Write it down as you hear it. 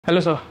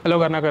Hello sir. Hello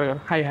Karunakar గారు.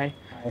 Hi hi.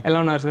 ఎలా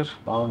ఉన్నారు సార్?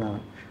 బాగున్నాను.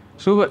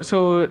 సూపర్. సో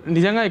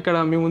నిజంగా ఇక్కడ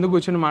మీ ముందు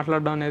కూర్చొని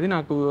మాట్లాడడం అనేది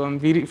నాకు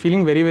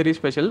ఫీలింగ్ వెరీ వెరీ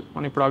స్పెషల్.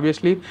 మనం ఇప్పుడు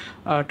ఆబ్వియస్లీ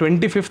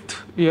 25th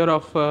ఇయర్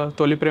ఆఫ్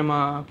తొలి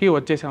ప్రేమకి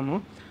వచ్చేసాము.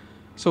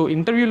 సో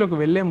ఇంటర్వ్యూలోకి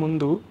వెళ్ళే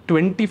ముందు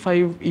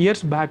 25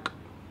 years బ్యాక్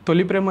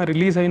తొలి ప్రేమ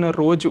రిలీజ్ అయిన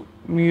రోజు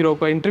మీరు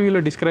ఒక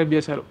ఇంటర్వ్యూలో డిస్క్రైబ్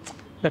చేశారు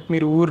దట్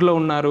మీరు ఊర్లో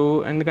ఉన్నారు,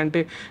 ఎందుకంటే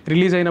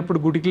రిలీజ్ అయినప్పుడు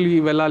గుడికి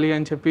వెళ్ళాలి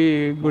అని చెప్పి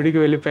గుడికి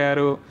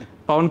వెళ్ళిపోయారు.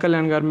 పవన్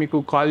కళ్యాణ్ గారు మీకు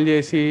కాల్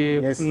చేసి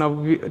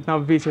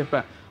నవ్వి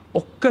చెప్పారు.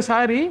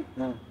 ఒక్కసారి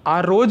ఆ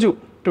రోజు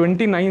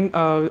 29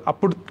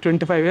 అప్పుడు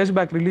 25 years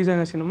బ్యాక్ రిలీజ్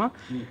అయిన సినిమా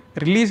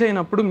రిలీజ్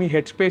అయినప్పుడు మీ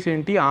హెడ్ స్పేస్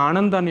ఏంటి, ఆ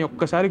ఆనందాన్ని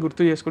ఒక్కసారి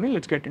గుర్తు చేసుకుని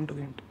లెట్స్ గెట్ ఇంటు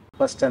ఏంటి.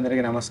 ఫస్ట్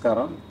అందరికీ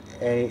నమస్కారం.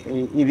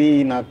 ఇది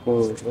నాకు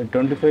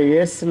 25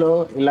 yearsలో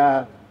ఇలా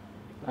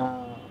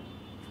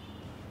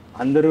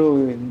అందరూ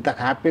ఇంత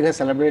హ్యాపీగా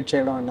సెలబ్రేట్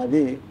చేయడం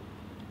అన్నది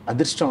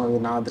అదృష్టం. అది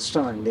నా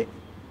అదృష్టం అండి.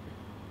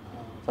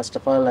 ఫస్ట్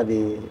ఆఫ్ ఆల్ అది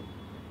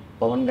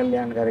పవన్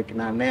కళ్యాణ్ గారికి,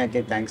 నా అన్నయ్యకి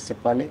థ్యాంక్స్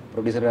చెప్పాలి,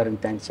 ప్రొడ్యూసర్ గారికి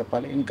థ్యాంక్స్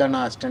చెప్పాలి, ఇంకా నా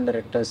assistant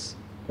directors,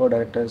 co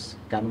directors,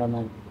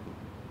 cameraman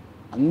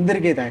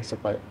అందరికీ థ్యాంక్స్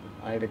చెప్పాలి.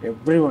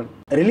 ఎవ్రీవన్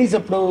రిలీజ్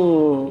అప్పుడు,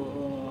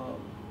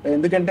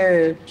 ఎందుకంటే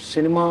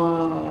సినిమా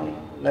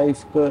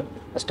లైఫ్కి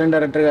అసిస్టెంట్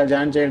డైరెక్టర్గా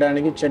జాయిన్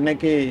చేయడానికి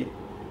చెన్నైకి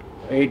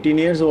 18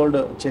 years ఓల్డ్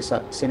వచ్చేసా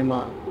సినిమా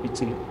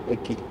పిచ్చిలు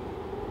ఎక్కి.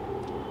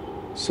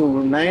 సో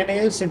 9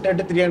 years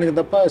ఇంటంటే 300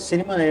 తప్ప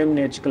సినిమా ఏం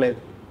నేర్చుకోలేదు.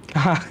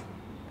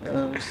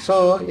 సో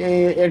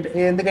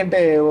ఎందుకంటే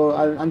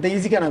అంత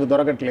ఈజీగా నాకు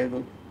దొరకట్లేదు.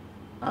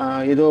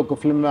 ఏదో ఒక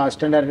ఫిల్మ్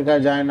అసిస్టెంట్ డైరెక్టర్గా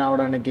జాయిన్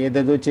అవ్వడానికి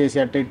ఏదేదో చేసి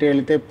అటు ఇటు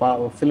వెళితే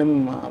ఫిలిం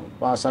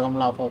సగం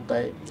లాఫ్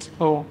అవుతాయి.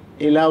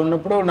 ఇలా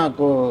ఉన్నప్పుడు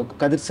నాకు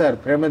కదిర్ సార్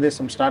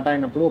ప్రేమదేశం స్టార్ట్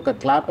అయినప్పుడు ఒక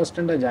క్లాప్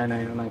అసిస్టెంట్గా జాయిన్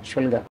అయ్యాను.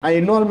 యాక్చువల్గా ఆ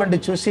ఇన్వాల్వ్మెంట్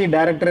చూసి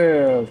డైరెక్టర్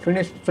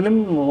ఫిలిం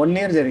 1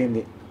 year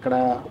జరిగింది అక్కడ.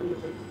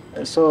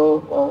 సో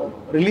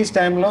రిలీజ్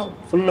టైంలో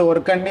ఫుల్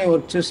వర్క్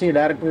చూసి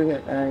డైరెక్టర్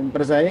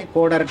ఇంప్రెస్ అయ్యి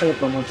కో డైరెక్టర్గా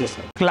ప్రమోట్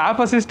చేశారు. క్లాప్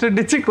అసిస్టెంట్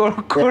ఇచ్చి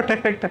కో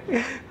డైరెక్టర్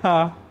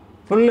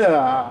ఫుల్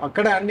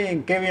అక్కడ అన్ని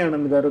కేవీ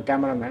ఆనంద్ గారు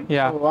కెమెరామెన్,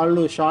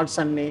 వాళ్ళు షార్ట్స్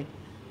అన్ని.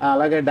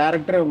 అలాగే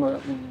డైరెక్టర్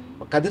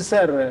కదిర్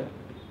సార్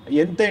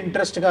ఎంత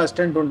ఇంట్రెస్ట్గా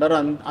అసిస్టెంట్ ఉంటారో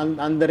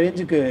అంత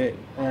రేంజ్కి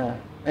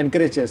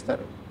ఎంకరేజ్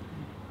చేస్తారు.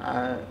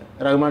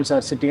 రహమాన్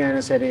సార్ సిట్టింగ్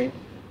అయినా సరే,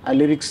 ఆ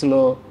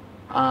లిరిక్స్లో,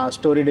 ఆ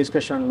స్టోరీ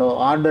డిస్కషన్లో,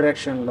 ఆర్ట్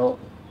డైరెక్షన్లో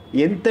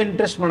ఎంత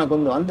ఇంట్రెస్ట్ మనకు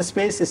ఉందో అంత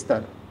స్పేస్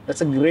ఇస్తారు.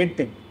 That's a great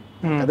thing.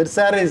 Kadir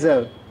sir is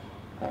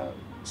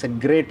it's a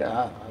great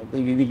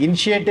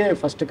initiative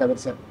first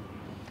Kadir sir.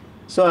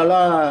 So అలా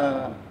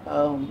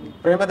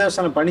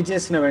ప్రేమదేవస్థానం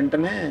పనిచేసిన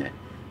వెంటనే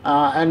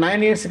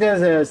 9 yearsగా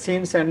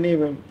సీన్స్ అన్నీ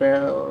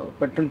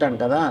పెట్టుంటాను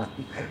కదా.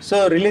 సో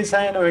రిలీజ్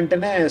అయిన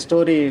వెంటనే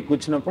స్టోరీ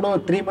కూర్చున్నప్పుడు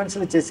 3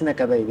 monthsలో చేసిన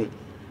కథ ఇది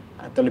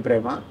తొలి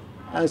ప్రేమ.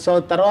 సో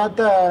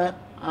తర్వాత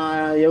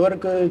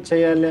ఎవరికి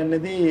చేయాలి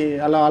అనేది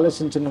అలా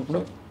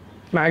ఆలోచించినప్పుడు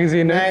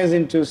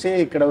మ్యాగజైన్ చూసి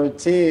ఇక్కడ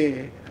వచ్చి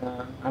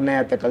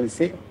అన్నయ్యతో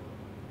కలిసి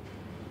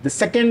the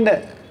second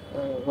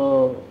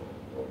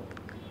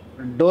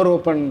door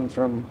open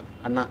from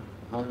అన్న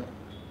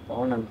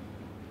పవన్ అన్న.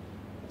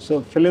 సో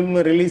ఫిలిం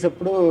రిలీజ్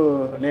అప్పుడు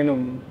నేను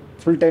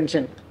ఫుల్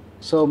టెన్షన్.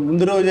 సో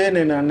ముందు రోజే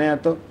నేను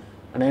అన్నయ్యతో,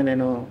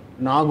 నేను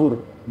నాగూర్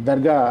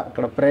దర్గా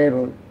అక్కడ ప్రేయర్,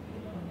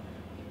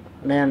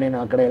 అన్నయ్య నేను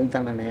అక్కడ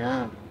వెళ్తాను అన్నయ్య,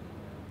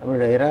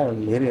 అప్పుడు ఎరా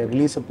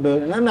రిలీజ్ అప్పుడు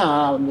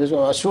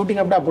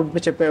షూటింగ్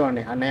అప్పుడు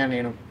చెప్పేవాడిని, అన్నయ్య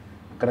నేను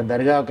అక్కడ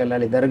దర్గాకి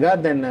వెళ్ళాలి, దర్గా,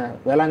 దెన్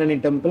వేలాంగణి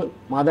టెంపుల్,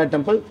 మాదా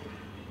temple,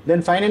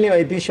 then finally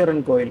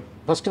Vaitheeswaran Koil.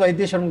 First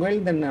Vaitheeswaran Koil,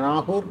 then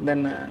Nagur,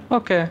 then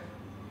okay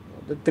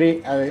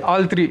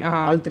all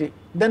three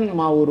then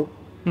మా ఊరు.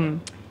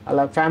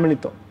 అలా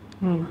ఫ్యామిలీతో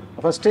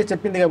ఫస్టే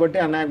చెప్పింది కాబట్టి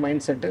అన్నయ్య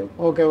మైండ్ సెట్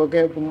ఓకే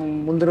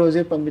ముందు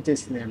రోజే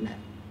పంపించేసింది అన్నయ్య.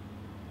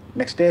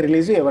 నెక్స్ట్ డే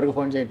రిలీజ్ ఎవరికి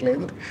ఫోన్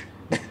చేయట్లేదు,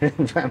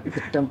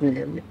 ఫ్యామిలీ టెంపుల్కి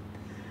వెళ్ళి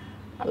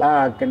అలా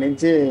అక్కడి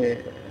నుంచి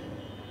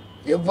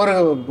ఎవరు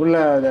గుళ్ళ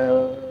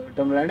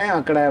టెంపుల్లోనే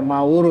అక్కడ మా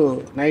ఊరు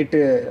నైట్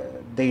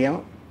దిగాం.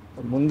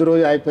 ముందు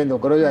రోజు అయిపోయింది,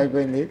 ఒకరోజు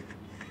అయిపోయింది.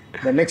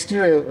 నెక్స్ట్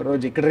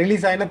రోజు ఇక్కడ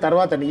రిలీజ్ అయిన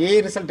తర్వాత ఏ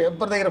రిజల్ట్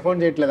ఎవరి దగ్గర ఫోన్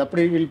చేయట్లేదు.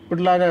 అప్పుడు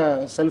ఇప్పుడులాగా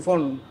సెల్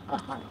ఫోన్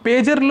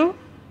పేజర్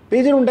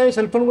ఉంటాయి,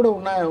 సెల్ ఫోన్ కూడా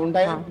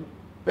ఉంటాయి.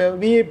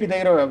 విఐపి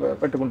దగ్గర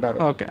పెట్టుకుంటారు,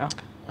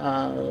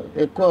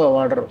 ఎక్కువ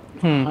వాడరు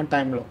ఆ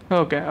టైంలో.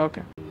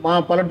 మా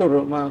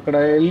పల్లెటూరు, మా అక్కడ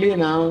వెళ్ళి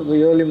నా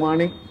ఎర్లీ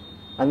మార్నింగ్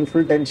అది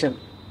ఫుల్ టెన్షన్.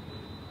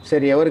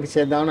 సరే ఎవరికి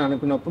చేద్దామని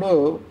అనుకున్నప్పుడు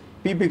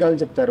పీపీ కాల్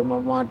చెప్తారు.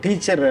 మా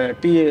టీచర్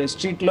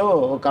స్ట్రీట్లో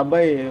ఒక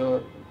అబ్బాయి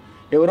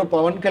ఎవరో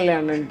పవన్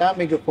కళ్యాణ్ అంట,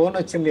 మీకు ఫోన్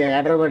వచ్చింది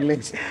హైదరాబాద్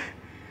నుంచి.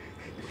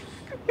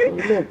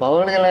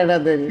 పవన్ కళ్యాణ్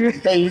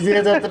అంతే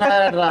ఈజీగా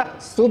చెప్తున్నారా,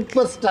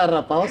 సూపర్ స్టార్ రా,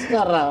 పవర్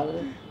స్టార్ రా,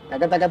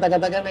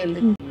 తగ్గ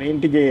వెళ్ళి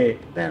ఇంటికి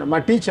మా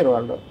టీచర్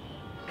వాళ్ళు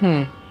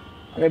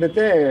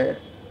అక్కడైతే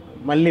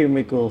మళ్ళీ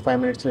మీకు 5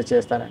 minutesలో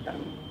చేస్తారంట.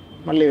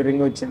 మళ్ళీ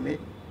రింగ్ వచ్చింది,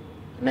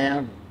 అన్నయ్య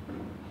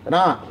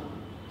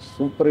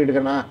సూపర్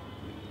హిట్గానా,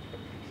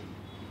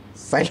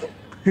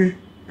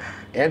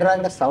 ఏడ్రా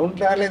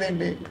సౌండ్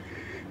రాలేదేంటి,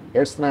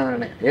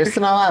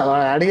 ఏడుస్తున్నావా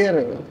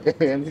అడిగారు,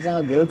 ఎందుకు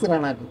తెలుసురా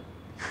నాకు.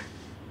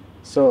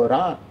 సో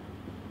రా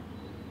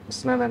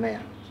వస్తున్నాను అన్నయ్య.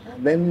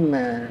 దెన్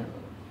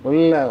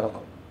ఫుల్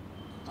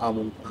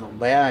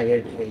భయ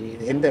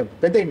ఎంత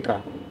పెద్ద ఇంట్రా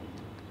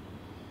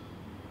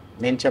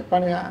నేను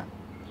చెప్పానుగా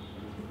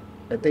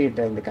పెద్ద హిట్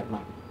అయింది కన్నా.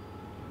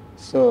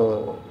 సో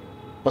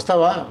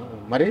వస్తావా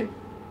మరి?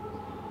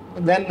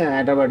 దెన్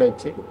హైదరాబాద్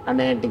వచ్చి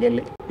అన్నయ్య ఇంటికి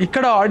వెళ్ళి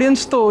ఇక్కడ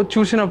ఆడియన్స్తో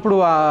చూసినప్పుడు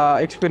ఆ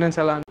ఎక్స్పీరియన్స్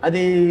ఎలా?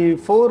 అది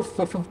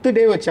 5th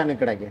డే వచ్చాను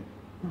ఇక్కడికి.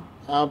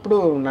 అప్పుడు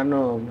నన్ను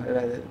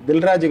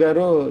దిల్ రాజు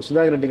గారు,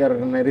 సుధాకర్ రెడ్డి గారు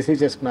నన్ను రిసీవ్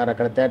చేసుకున్నారు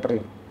అక్కడ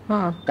థియేటర్లో.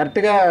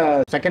 కరెక్ట్గా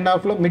సెకండ్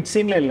హాఫ్లో మిడ్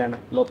సీన్లో వెళ్ళాను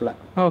లోపల.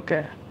 ఓకే.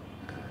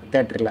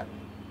 థియేటర్లో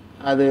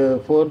అది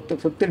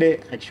 5th day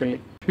actually.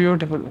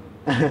 Beautiful.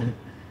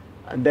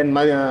 Then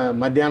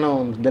మధ్యాహ్నం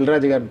దిల్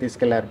రాజు గారు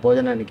తీసుకెళ్లారు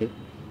భోజనానికి.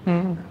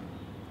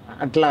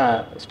 అట్లా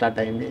స్టార్ట్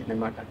అయింది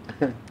అన్నమాట.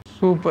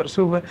 Super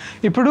super.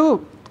 ఇప్పుడు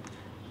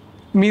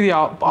మీది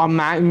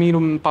మీరు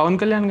పవన్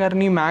కళ్యాణ్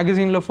గారిని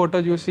మ్యాగజైన్లో ఫోటో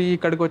చూసి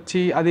ఇక్కడికి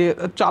వచ్చి, అది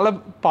చాలా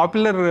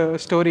పాపులర్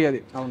స్టోరీ అది.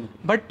 అవును.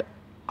 బట్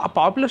ఆ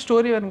పాపులర్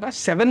స్టోరీ కనుక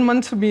 7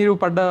 months మీరు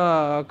పడ్డ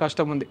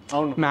కష్టం ఉంది.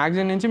 అవును.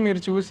 మ్యాగజైన్ నుంచి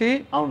మీరు చూసి,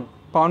 అవును,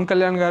 పవన్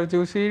కళ్యాణ్ గారు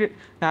చూసి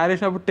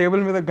నారేసినప్పుడు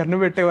టేబుల్ మీద గన్ను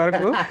పెట్టే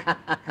వరకు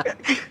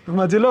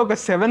మధ్యలో ఒక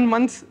 7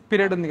 months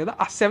పీరియడ్ ఉంది కదా.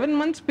 ఆ 7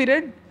 months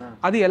పీరియడ్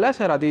అది ఎలా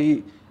సార్? అది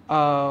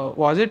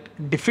వాజ్ ఇట్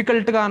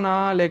డిఫికల్ట్గానా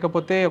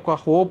లేకపోతే ఒక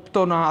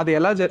హోప్తోనా? అది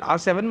ఎలా ఆ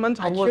 7 months?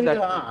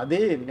 అది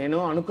నేను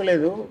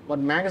అనుకోలేదు.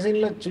 మరి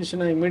మ్యాగజైన్లో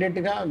చూసిన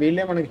ఇమీడియట్గా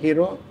వీళ్ళే మనకి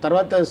హీరో.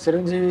 తర్వాత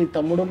చిరంజీవి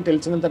తమ్ముడు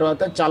తెలిసిన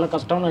తర్వాత చాలా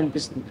కష్టం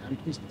అనిపిస్తుంది.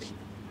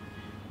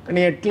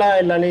 కానీ ఎట్లా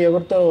వెళ్ళాలి,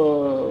 ఎవరితో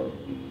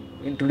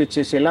ఇంట్రొడ్యూస్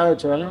చేసి ఎలా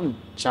చూడాలని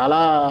చాలా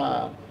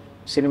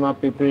సినిమా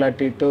పీపుల్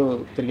అటు ఇటు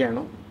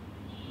తిరిగాను.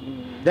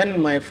 దెన్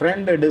మై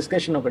ఫ్రెండ్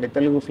డిస్కషన్, ఒకటి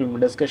తెలుగు ఫిల్మ్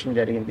డిస్కషన్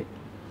జరిగింది,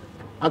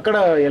 అక్కడ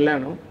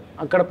వెళ్ళాను.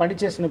 అక్కడ పని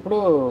చేసినప్పుడు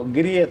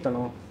గిరి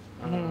అతను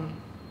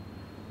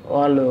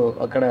వాళ్ళు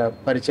అక్కడ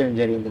పరిచయం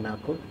జరిగింది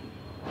నాకు.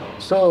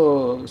 సో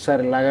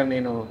సార్ ఇలాగా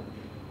నేను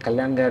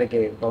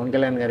పవన్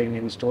కళ్యాణ్ గారికి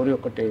నేను స్టోరీ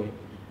ఒకటి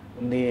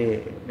ఉంది,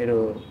 మీరు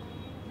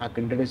నాకు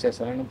ఇంట్రడ్యూస్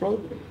చేస్తారన్నప్పుడు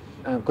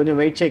కొంచెం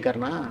వెయిట్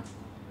చేయకర్నా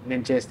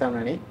నేను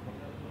చేస్తానని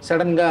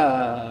సడన్గా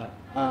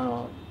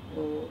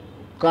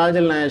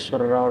కాజల్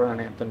నాగేశ్వరరావు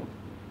అనే అతను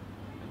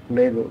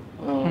లేదు.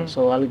 సో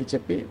వాళ్ళకి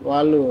చెప్పి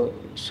వాళ్ళు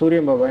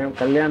సూర్యం బాబాయ్,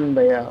 కళ్యాణ్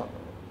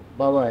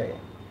బాబాయ్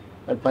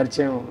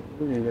పరిచయం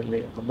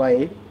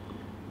అబ్బాయి,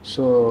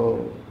 సో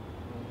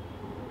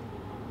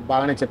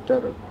బాగానే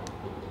చెప్తారు.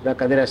 ద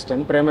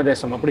కదిరేస్టన్,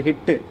 ప్రేమదేశం అప్పుడు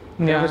హిట్,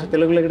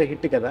 తెలుగులో కూడా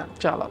హిట్ కదా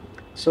చాలా.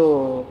 సో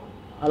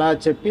అలా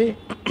చెప్పి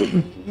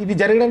ఇది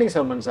జరగడానికి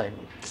 7 months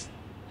అయింది.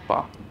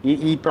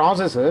 ఈ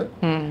ప్రాసెస్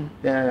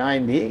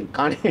అయింది.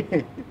 కానీ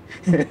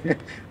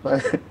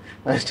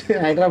ఫస్ట్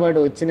హైదరాబాద్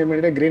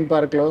వచ్చిన గ్రీన్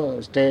పార్క్లో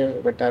స్టే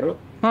పెట్టారు.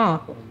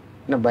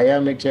 నా భయా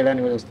మీట్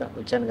చేయడానికి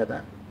వచ్చాను కదా.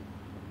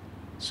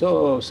 సో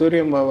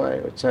సూర్యం బాబాయ్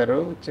వచ్చారు.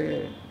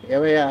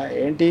 ఏవయ్యా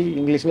ఏంటి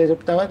ఇంగ్లీష్లో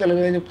చెప్తావా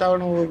తెలుగులో చెప్తావా?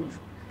 నువ్వు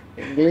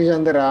ఇంగ్లీష్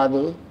అంతా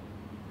రాదు,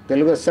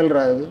 తెలుగు అస్సలు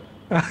రాదు.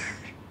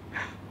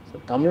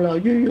 తమిళ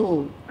అయ్యో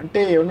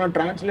అంటే ఏమన్నా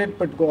ట్రాన్స్లేట్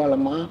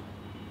పెట్టుకోవాలమ్మా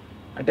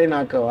అంటే,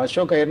 నాకు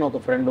అశోక్ అయ్యర్ ఒక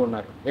ఫ్రెండ్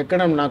ఉన్నారు,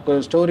 ఎక్కడ నాకు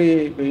స్టోరీ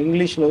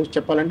ఇంగ్లీష్లో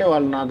చెప్పాలంటే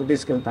వాళ్ళు నాకు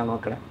తీసుకెళ్తాను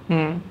అక్కడ.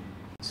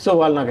 సో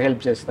వాళ్ళు నాకు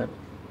హెల్ప్ చేస్తారు.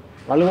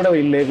 వాళ్ళు కూడా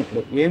వీళ్ళు లేదు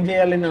ఇప్పుడు ఏం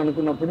చేయాలని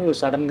అనుకున్నప్పుడు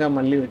సడన్గా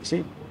మళ్ళీ వచ్చి,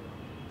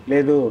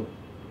 లేదు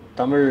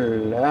తమిళ్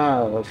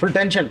ఫుల్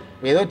టెన్షన్,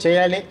 ఏదో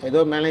చేయాలి, ఏదో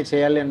మేనేజ్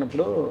చేయాలి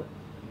అన్నప్పుడు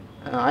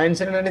ఆ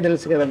ఇన్సిడెంట్ అని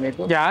తెలుసు కదా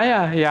మీకు.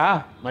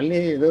 మళ్ళీ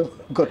ఏదో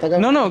కొత్తగా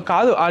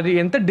కాదు, అది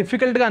ఎంత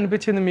డిఫికల్ట్ గా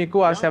అనిపించింది మీకు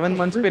ఆ 7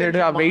 months పీరియడ్,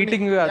 ఆ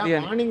వెయిటింగ్? అది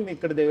మార్నింగ్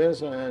ఇక్కడ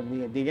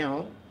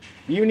దిగాము,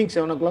 ఈవినింగ్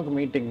 7 o'clock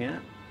మీటింగ్.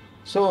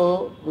 సో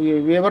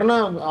ఎవరన్నా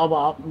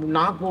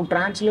నాకు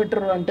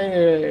ట్రాన్స్లేటర్ అంటే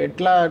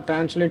ఎట్లా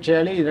ట్రాన్స్లేట్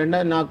చేయాలి,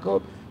 రెండోది నాకు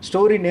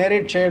స్టోరీ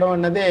నేరేట్ చేయడం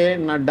అన్నదే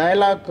నా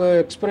డైలాగ్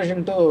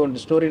ఎక్స్ప్రెషన్తో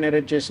స్టోరీ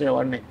నేరేట్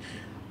చేసేవాడిని.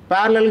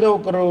 ప్యారలల్గా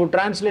ఒకరు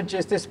ట్రాన్స్లేట్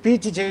చేస్తే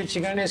స్పీచ్ చేయొచ్చు,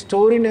 కానీ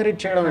స్టోరీ నేరేట్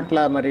చేయడం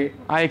ఎట్లా మరి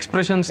ఆ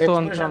ఎక్స్ప్రెషన్స్తో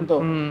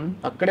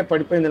అక్కడే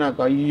పడిపోయింది నాకు.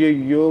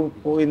 అయ్యయ్యో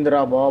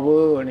పోయిందిరా బాబు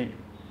అని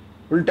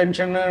ఫుల్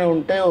టెన్షన్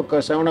ఉంటే ఒక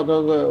 7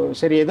 o'clock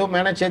సరే ఏదో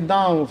మేనేజ్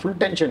చేద్దాం, ఫుల్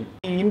టెన్షన్.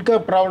 ఇంకా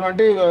ప్రాబ్లం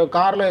అంటే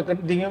కార్లో ఎక్కడ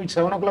దిగి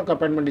 7 o'clock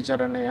అపాయింట్మెంట్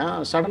ఇచ్చారు అన్నయ్య,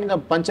 సడన్గా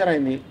పంచర్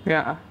అయింది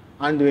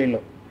ఆన్ ది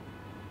వేలో.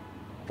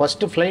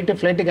 ఫస్ట్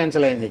ఫ్లైట్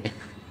క్యాన్సిల్ అయింది,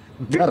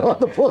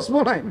 తర్వాత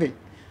పోస్ట్పోన్ అయింది.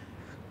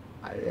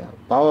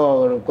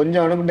 కొంచెం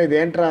అనుకుంటేది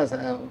ఏంట్రా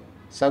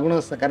సగుణ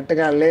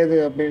కరెక్ట్గా లేదు,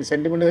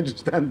 సెంటిమెంట్గా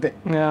చూస్తా అంతే.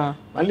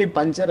 మళ్ళీ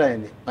పంచర్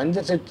అయింది,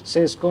 పంచర్ సెట్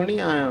చేసుకొని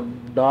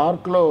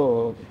డార్క్లో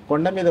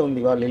కొండ మీద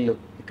ఉంది వాళ్ళ ఇల్లు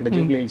ఇక్కడ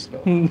జూబ్లీ హిల్స్లో.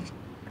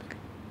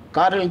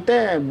 కారు వెళ్తే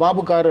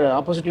బాబు కారు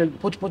ఆపోజిట్లో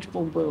పుచ్చు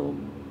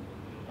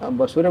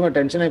సూర్యమ్మ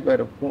టెన్షన్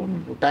అయిపోయారు.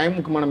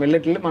 టైంకి మనం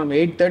వెళ్ళట్లేదు, మనం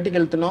 8:30కి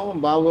వెళ్తున్నాం,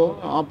 బాబు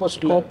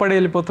ఆపోజిట్లో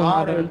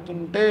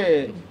వెళ్తుంటే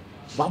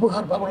బాబు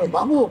గారు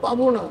బాబు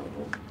బాబు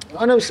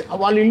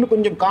వాళ్ళ ఇల్లు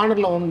కొంచెం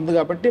కార్నర్లో ఉంది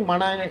కాబట్టి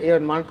మన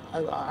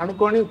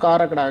అనుకొని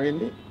కారు అక్కడ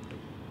ఆగింది.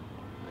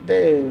 అంటే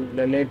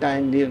లేట్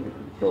అయింది.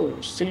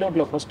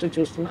 సిల్లోట్లో ఫస్ట్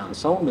చూస్తున్న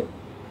సౌండ్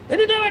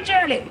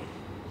చేయాలి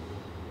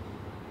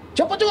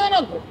చెప్పచ్చు కదా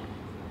నాకు.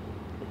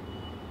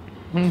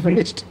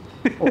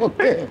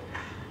 ఓకే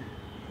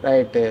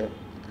రైట్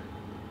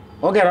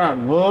ఓకే రా,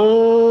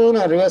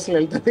 నా రివర్స్లో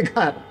వెళ్తుంది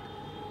కార్.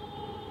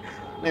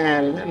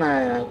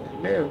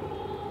 నేను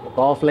ఒక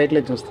ఆఫ్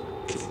లైట్లో చూస్తాను.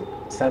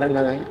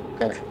 సడన్గా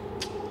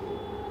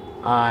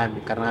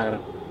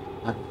కరుణాకరన్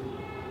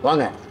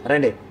వాంగ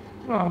రండి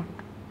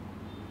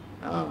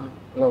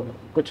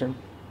కూర్చోండి.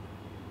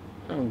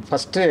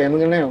 ఫస్ట్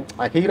ఎందుకంటే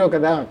ఆ హీరో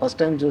కదా, ఫస్ట్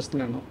టైం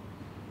చూస్తున్నాను.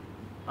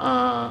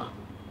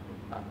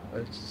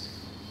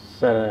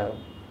 సార్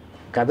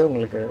కథ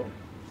உங்களுக்கு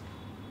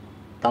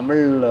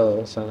తమిళ్లో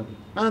సార్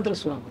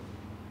తెలుసు,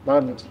 బాగా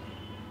తెలుసు.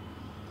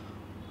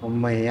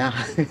 అమ్మయ్యా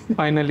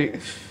ఫైనలీ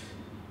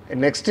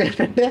నెక్స్ట్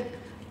ఏంటంటే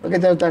ఓకే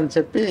చదువుతాను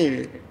చెప్పి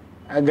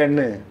ఆ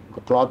గన్ను ఒక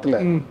క్లాత్లో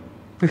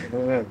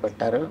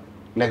పెట్టారు.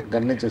 లేక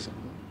గన్ను చూసాను.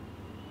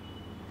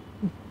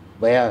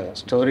 భయా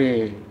స్టోరీ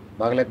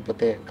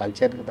బాగలేకపోతే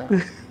కల్చర్ కదా.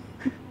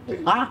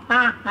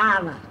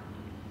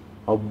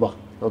 అబ్బా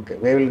okay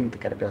wave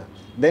correct.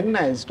 Then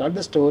I start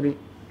the story.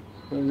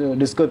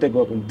 Disco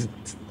తెగ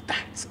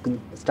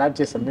స్టార్ట్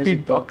చేశాను.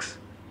 మ్యూజిక్ బాక్స్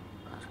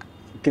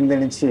కింద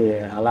నుంచి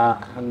అలా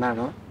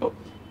అన్నాను.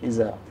 Is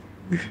a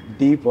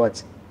deep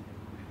watch.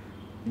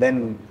 Then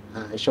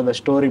show the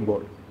story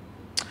board.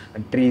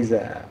 Trees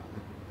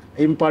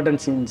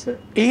important scenes.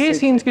 A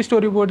సీన్స్కి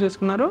story board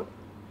చేసుకున్నారు?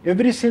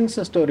 ఎవ్రీ సీన్స్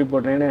స్టోరీ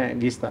బోర్డ్ నేనే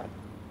గీస్తా.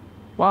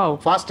 Wow.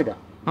 ఫాస్ట్గా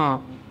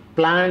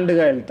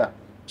ప్లాన్డ్గా వెళ్తా.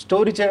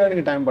 స్టోరీ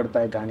చేయడానికి టైం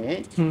పడతాయి కానీ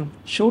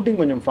షూటింగ్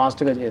కొంచెం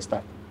ఫాస్ట్గా చేస్తా.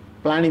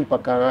 ప్లానింగ్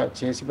పక్కాగా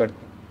చేసి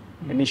పెడతా.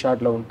 ఎన్ని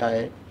షాట్లో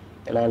ఉంటాయి,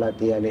 ఎలా ఎలా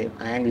తీయాలి,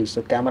 యాంగిల్స్,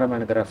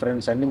 కెమెరామెన్కి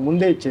రెఫరెన్స్ అన్ని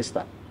ముందే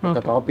ఇచ్చేస్తా. ఒక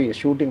copy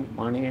shooting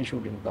morning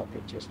shooting copy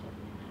ఇచ్చేస్తాను.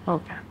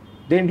 ఓకే.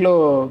 దీంట్లో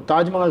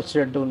తాజ్మహల్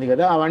సెట్ ఉంది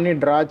కదా, అవన్నీ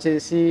డ్రా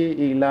చేసి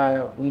ఇలా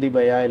ఉంది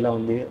భయ్యా ఇలా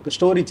ఉంది.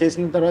 స్టోరీ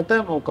చేసిన తర్వాత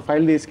ఒక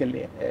ఫైల్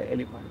తీసుకెళ్ళి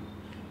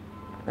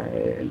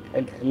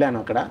వెళ్ళాను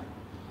అక్కడ.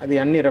 అది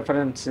అన్ని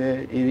రెఫరెన్స్,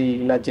 ఇది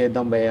ఇలా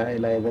చేద్దాం భయ్యా,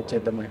 ఇలా ఏదో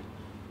చేద్దాం భయ్యా.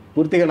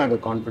 పూర్తిగా నాకు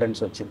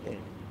కాన్ఫిడెన్స్ వచ్చింది.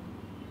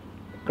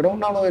 ఎక్కడ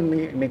ఉన్నాను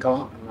నీకు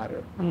అన్నారు.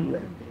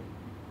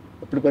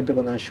 ఎప్పుడు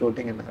పెట్టుకుందాం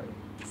షూటింగ్ అన్నారు.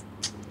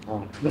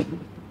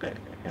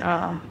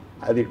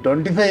 అది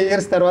 25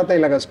 years తర్వాత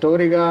ఇలాగ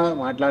స్టోరీగా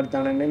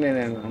మాట్లాడుతానని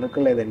నేను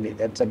అనుకోలేదండి.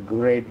 That's a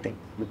great thing,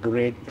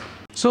 great thing.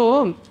 So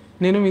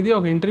నేను ఇది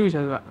ఒక ఇంటర్వ్యూ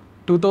చదివా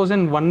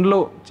 2001లో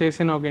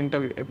చేసిన ఒక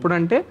ఇంటర్వ్యూ.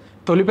 ఎప్పుడంటే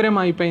తొలి ప్రేమ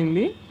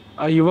అయిపోయింది,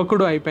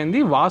 యువకుడు అయిపోయింది,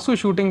 వాసు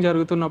షూటింగ్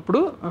జరుగుతున్నప్పుడు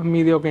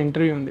మీది ఒక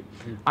ఇంటర్వ్యూ ఉంది.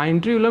 ఆ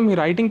ఇంటర్వ్యూలో మీ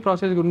రైటింగ్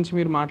ప్రాసెస్ గురించి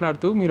మీరు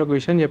మాట్లాడుతూ మీరు ఒక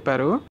విషయం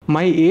చెప్పారు.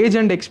 My age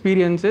and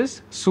experiences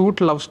suit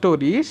love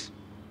stories,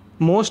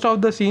 most of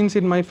the scenes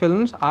in my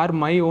films are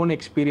my own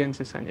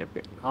experiences అని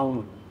చెప్పి.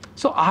 అవును.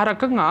 సో ఆ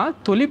రకంగా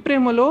తొలి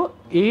ప్రేమలో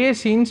ఏ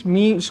సీన్స్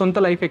మీ సొంత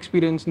లైఫ్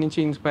ఎక్స్పీరియన్స్ నుంచి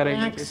ఇన్స్పైర్ అయ్యి?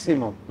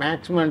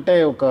 మ్యాక్సిమం అంటే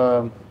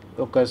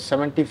ఒక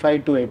 75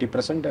 to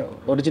 80%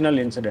 ఒరిజినల్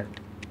ఇన్సిడెంట్.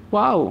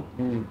 వావ్.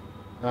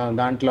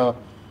 దాంట్లో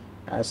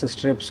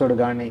సిస్టర్ ఎపిసోడ్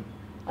కానీ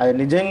అది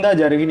నిజంగా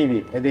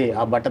జరిగినవి. అది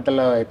ఆ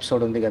బట్టతల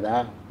ఎపిసోడ్ ఉంది కదా,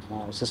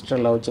 సిస్టర్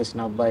లవ్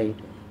చేసిన అబ్బాయి,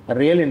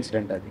 రియల్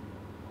ఇన్సిడెంట్ అది.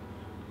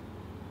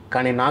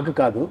 కానీ నాకు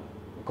కాదు,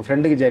 ఒక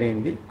ఫ్రెండ్కి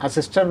జరిగింది. ఆ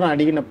సిస్టర్ని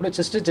అడిగినప్పుడు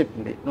సిస్టర్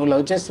చెప్పింది, నువ్వు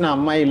లవ్ చేసిన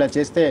అమ్మాయి ఇలా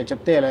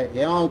చెప్తే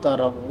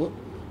ఏమవుతారో నువ్వు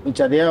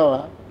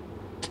చదివావా,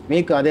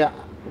 మీకు అదే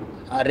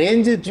ఆ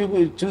రేంజ్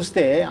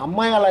చూస్తే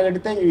అమ్మాయి అలా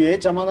అడిగితే ఏ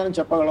సమాధానం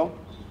చెప్పగలం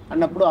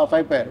అన్నప్పుడు ఆఫ్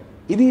అయిపోయారు.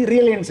 ఇది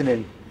రియల్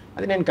ఇన్సిడెంట్,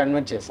 అది నేను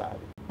కన్వర్ట్ చేశాను.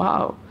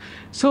 వావ్.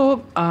 సో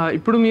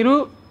ఇప్పుడు మీరు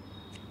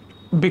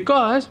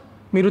బికాజ్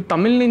మీరు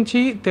తమిళ్ నుంచి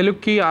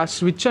తెలుగుకి ఆ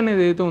స్విచ్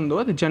అనేది ఏదైతే ఉందో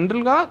అది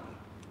జనరల్గా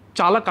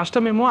చాలా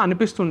కష్టమేమో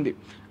అనిపిస్తుంది.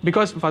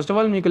 బికాస్ ఫస్ట్ ఆఫ్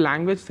ఆల్ మీకు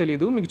లాంగ్వేజ్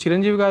తెలియదు. మీకు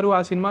చిరంజీవి గారు ఆ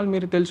సినిమాలు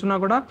మీరు తెలుసున్నా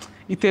కూడా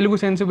ఈ తెలుగు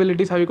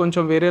సెన్సిబిలిటీస్ అవి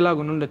కొంచెం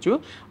వేరేలాగా ఉండొచ్చు.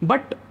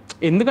 బట్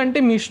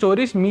ఎందుకంటే మీ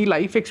స్టోరీస్ మీ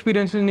లైఫ్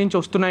ఎక్స్పీరియన్సెస్ నుంచి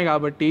వస్తున్నాయి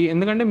కాబట్టి,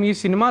 ఎందుకంటే మీ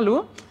సినిమాలు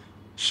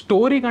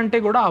స్టోరీ కంటే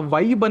కూడా ఆ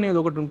వైబ్ అనేది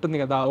ఒకటి ఉంటుంది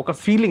కదా, ఒక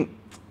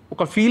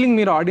ఫీలింగ్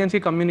మీరు ఆడియన్స్కి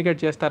కమ్యూనికేట్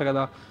చేస్తారు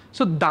కదా.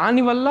 సో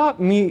దానివల్ల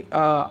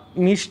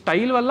మీ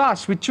స్టైల్ వల్ల ఆ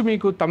స్విచ్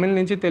మీకు తమిళ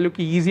నుంచి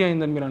తెలుగుకి ఈజీ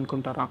అయిందని మీరు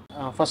అనుకుంటారా?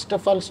 First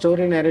of all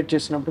story narrate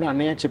చేసినప్పుడు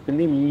అన్నయ్య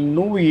చెప్పింది,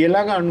 నువ్వు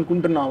ఎలాగ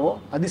అనుకుంటున్నావో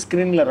అది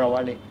స్క్రీన్లో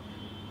రావాలి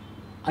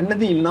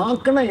అన్నది.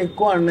 నాకన్నా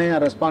ఎక్కువ అన్నయ్య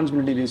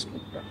రెస్పాన్సిబిలిటీ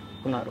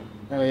తీసుకున్నారు.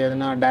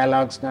 ఏదైనా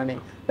డైలాగ్స్ కానీ,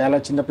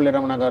 డైలాగ్ చిన్నపల్లి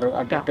రమణ గారు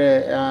అట్టే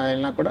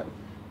వెళ్ళినా కూడా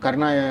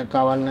కర్ణ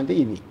కావాలన్నది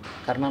ఇది,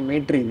 కర్ణ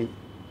మీటర్ ఇది,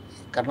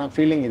 కర్ణ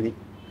ఫీలింగ్ ఇది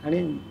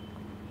అని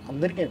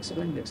అందరికీ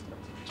ఎక్స్ప్లెయిన్ చేస్తారు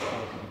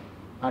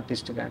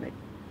ఆర్టిస్ట్. కానీ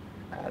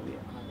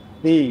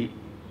అది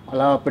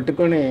అలా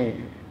పెట్టుకొని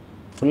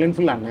ఫుల్ అండ్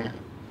ఫుల్ అన్నయ్య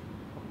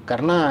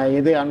కర్ణ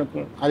ఏదే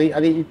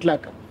అది ఇట్లా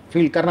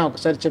ఫీల్ కర్ణ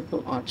ఒకసారి చెప్పు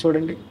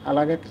చూడండి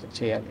అలాగే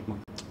చేయాలి.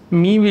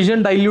 మీ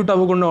విజన్ డైల్యూట్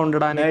అవ్వకుండా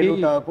ఉండడానికి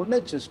డైల్యూట్ అవ్వకుండా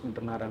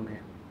చూసుకుంటున్నారు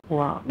అన్నయ్య.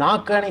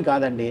 నాకు కానీ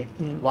కాదండి,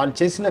 వాళ్ళు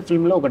చేసిన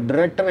ఫిల్మ్లో ఒక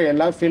డైరెక్టర్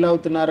ఎలా ఫీల్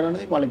అవుతున్నారు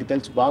అనేది వాళ్ళకి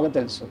తెలుసు, బాగా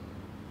తెలుసు.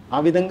 ఆ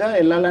విధంగా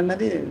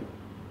వెళ్ళాలన్నది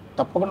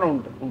తప్పకుండా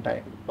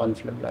ఉంటాయి వాళ్ళ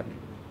ఫిల్మ్లో.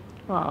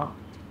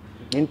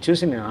 నేను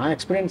చూసి నా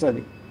ఎక్స్పీరియన్స్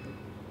అది.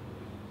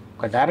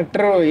 ఒక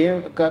డైరెక్టర్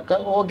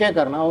ఓకే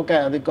కర్ణ ఓకే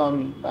అది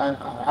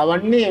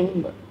అవన్నీ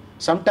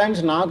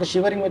సమ్టైమ్స్ నాకు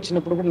షివరింగ్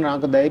వచ్చినప్పుడు కూడా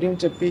నాకు ధైర్యం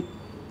చెప్పి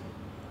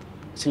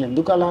అసలు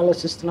ఎందుకు అలా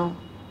ఆలోచిస్తున్నావు,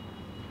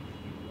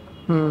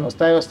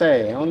 వస్తాయి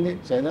ఏముంది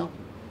చేద్దాం.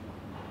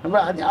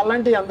 అది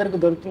అలాంటివి అందరికి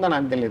దొరుకుతుందని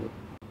నాకు తెలియదు.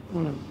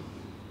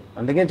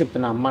 అందుకే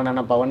చెప్తున్నా, అమ్మ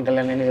నాన్న పవన్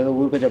కళ్యాణ్ నేను ఏదో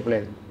ఊరికే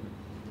చెప్పలేదు.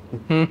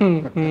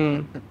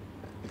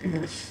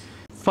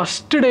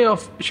 First day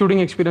of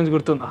shooting experience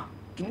గుర్తుందా?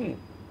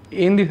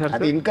 ఏంది సార్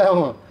అది ఇంకా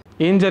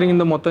ఏం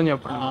జరిగిందో మొత్తం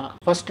చెప్పండి.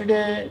 ఫస్ట్ డే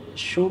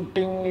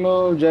షూటింగ్లో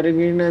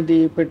జరిగినది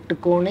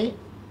పెట్టుకొని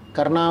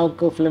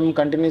కర్ణాకు ఫిల్మ్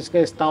కంటిన్యూస్గా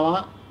ఇస్తావా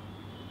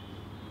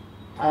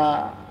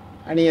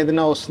అని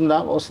ఏదైనా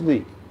వస్తుంది.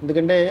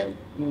 ఎందుకంటే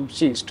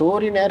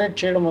స్టోరీ నేరేట్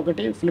చేయడం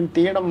ఒకటి, ఫిల్మ్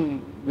తీయడం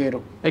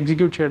వేరు,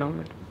 ఎగ్జిక్యూట్ చేయడం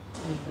వేరు.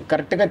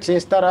 కరెక్ట్గా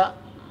చేస్తారా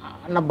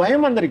అన్న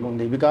భయం అందరికీ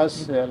ఉంది. బికాస్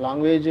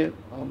లాంగ్వేజ్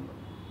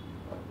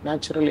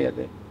న్యాచురలీ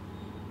అదే.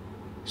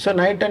 సో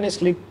నైట్ అని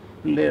స్లీప్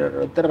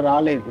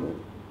రాలేదు.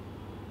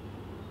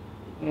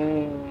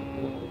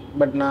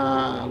 బట్ నా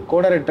కో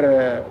డైరెక్టర్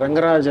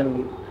రంగరాజన్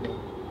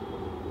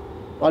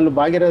వాళ్ళు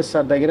భాగ్యరాజ్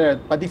సార్ దగ్గర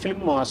 10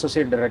 ఫిల్మ్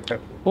అసోసియేట్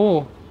డైరెక్టర్.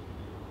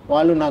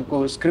 వాళ్ళు నాకు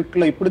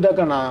స్క్రిప్ట్లో ఇప్పుడు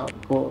దాకా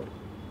నాకు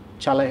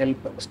చాలా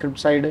హెల్ప్.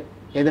 స్క్రిప్ట్ సైడ్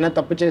ఏదైనా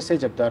తప్పు చేస్తే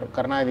చెప్తారు,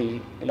 కర్ణ ఇది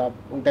ఇలా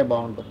ఉంటే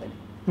బాగుంటుందని.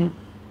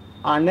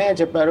 ఆ అన్నయ్య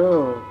చెప్పారు,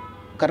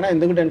 కర్ణ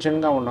ఎందుకు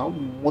టెన్షన్గా ఉన్నావు,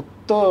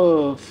 మొత్తం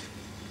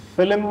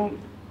ఫిలిం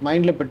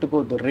మైండ్లో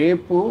పెట్టుకోవద్దు,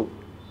 రేపు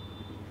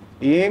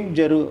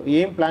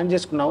ఏం ప్లాన్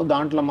చేసుకున్నావు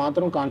దాంట్లో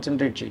మాత్రం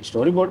కాన్సన్ట్రేట్ చేయి.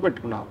 స్టోరీ బోర్డు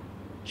పెట్టుకున్నావు,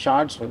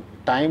 షార్ట్స్,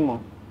 టైము.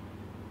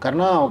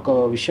 కర్ణ ఒక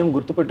విషయం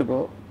గుర్తుపెట్టుకో,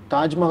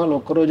 తాజ్మహల్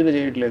ఒక్క రోజులో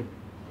చేయట్లేదు,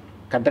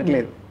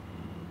 కట్టట్లేదు.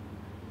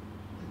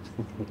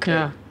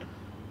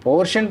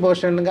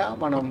 పోర్షన్గా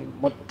మనం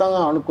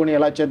మొత్తంగా అనుకుని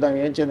ఎలా చేద్దాం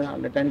ఏం చేద్దాం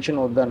అంటే టెన్షన్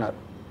వద్దన్నారు.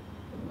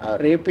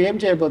 రేపు ఏం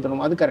చేయబోతున్నాం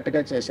అది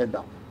కరెక్ట్గా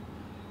చేసేద్దాం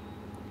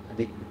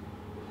అది.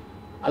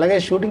 అలాగే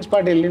షూటింగ్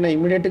స్పాట్ వెళ్ళిన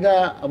ఇమ్మీడియట్గా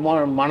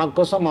మన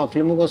కోసం, మా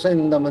ఫిల్మ్ కోసం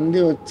ఇంతమంది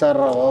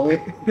వచ్చారు.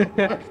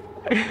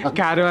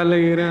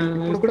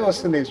 ఇప్పుడు కూడా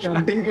వస్తుంది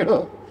షూటింగ్లో.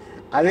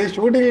 అదే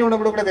షూటింగ్లో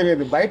ఉన్నప్పుడు కూడా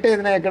తెలియదు. బయట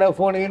ఏదైనా ఎక్కడ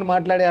ఫోన్ ఏం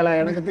మాట్లాడి అలా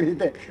వెనక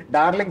తిరిగితే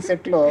డార్లింగ్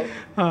సెట్లో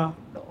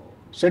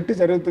సెట్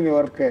జరుగుతుంది,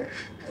 వర్క్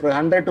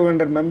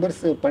 100-200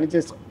 మెంబర్స్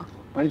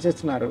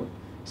పనిచేస్తున్నారు.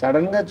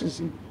 సడన్గా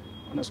చూసి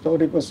మన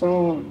స్టోరీ కోసం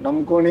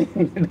నమ్ముకొని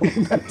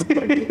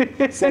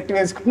సెట్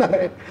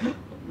వేసుకున్నారు.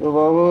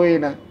 బాబు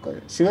ఈయన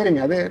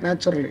శివరింగ్ అదే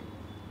న్యాచురల్లీ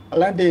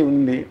అలాంటివి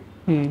ఉంది.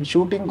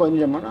 షూటింగ్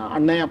కొంచెం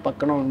అన్నయ్య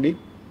పక్కన ఉండి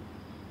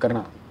కర్ణ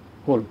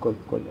కోల్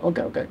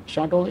ఓకే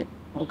షార్ట్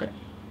ఓకే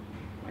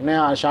అన్నయ్య.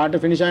 ఆ షార్ట్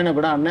ఫినిష్ అయినా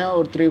కూడా అన్నయ్య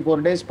 3-4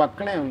 డేస్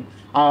పక్కనే,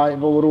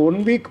 ఒక 1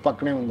 వీక్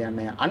పక్కనే ఉంది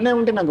అన్నయ్య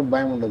ఉంటే నాకు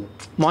భయం ఉండదు.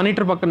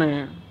 మానిటర్ పక్కనే?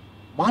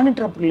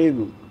 మానిటర్ అప్పుడు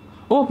లేదు.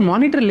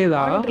 మానిటర్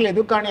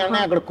లేదు, కానీ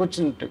అన్నయ్య అక్కడ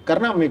కూర్చుంటే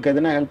కర్ణ మీకు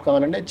ఏదైనా హెల్ప్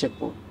కావాలంటే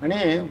చెప్పు అని.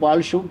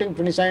 వాళ్ళు షూటింగ్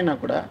ఫినిష్ అయినా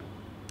కూడా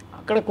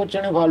అక్కడ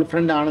కూర్చొని వాళ్ళ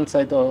ఫ్రెండ్ ఆనంద్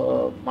సాయితో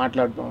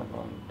మాట్లాడుతూ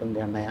ఉంటుంది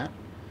అన్నయ్య.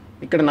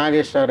 ఇక్కడ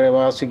నాగేశ్వర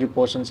వాసుకి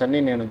పోర్షన్స్ అన్నీ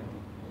నేను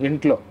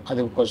ఇంట్లో,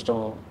 అది కొంచెం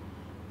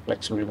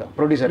ఫ్లెక్సిబుల్గా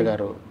ప్రొడ్యూసర్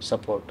గారు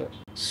సపోర్ట్.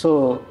 సో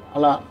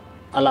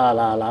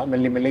అలా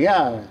మెల్లిమెల్లిగా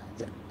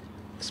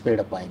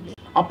స్పీడప్ అయింది.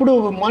 అప్పుడు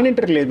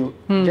మానిటర్ లేదు,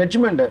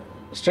 జడ్జిమెంట్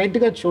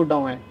స్ట్రైట్గా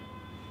చూడడమే,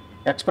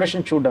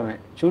 ఎక్స్ప్రెషన్ చూడడమే,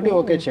 చూడి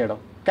ఓకే చేయడం.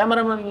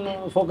 కెమెరామెన్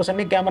ఫోకస్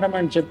అన్ని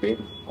కెమెరామెన్ చెప్పి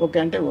ఓకే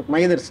అంటే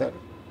మైదర్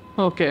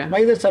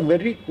సార్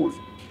వెరీ కూల్.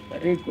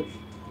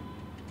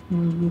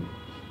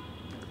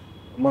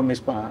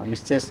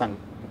 మిస్ చేస్తాను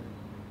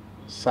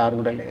సార్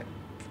కూడా లేదు.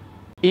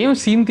 ఏం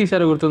సీన్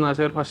తీసారో గుర్తుందా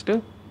సార్?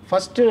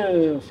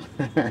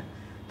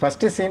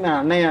 ఫస్ట్ సీన్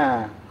అన్నయ్య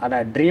అలా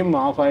డ్రీమ్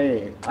ఆఫ్ అయ్యి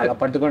అలా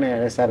పట్టుకొని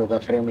వేస్తారు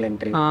ఫ్రేమ్లో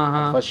ఎంట్రీ,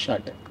 ఫస్ట్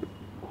షాట్.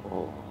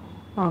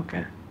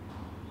 ఓకే,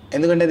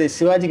 ఎందుకంటే అది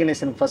Shivaji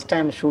Ganesan first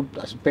time shoot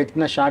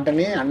పెట్టిన షాట్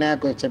అని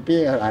అన్నయ్యకు చెప్పి,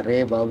 అరే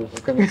బాబు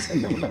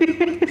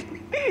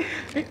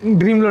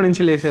డ్రీమ్లో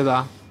నుంచి లేసేదా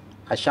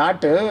ఆ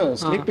షాట్?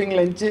 స్లీపింగ్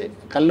నుంచి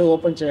కళ్ళు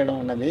ఓపెన్ చేయడం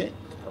అన్నది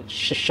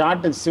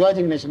షాట్ శివాజీ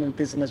గణేశన్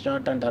తీసిన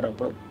షాట్ అంటారు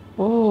అప్పుడు.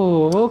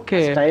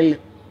 ఓకే, స్టైల్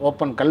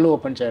కళ్ళు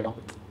ఓపెన్ చేయడం.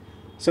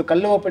 సో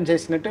కళ్ళు ఓపెన్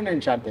చేసినట్టు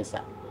నేను షాట్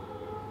తీసాను,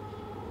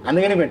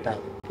 అందుకని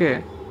పెట్టాను.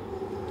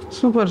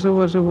 Super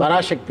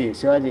Parashakti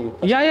Shivaji.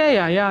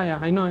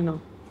 I know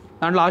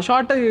దాంట్లో ఆ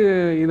షాట్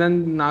ఇదని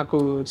నాకు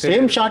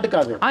సేమ్ షాట్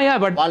కాదు,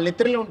 బట్ వాళ్ళు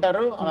నిద్రలో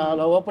ఉంటారు,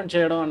 అలా ఓపెన్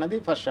చేయడం అన్నది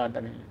ఫస్ట్ షాట్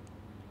అని.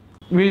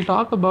 విల్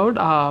టాక్ అబౌట్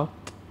ఆ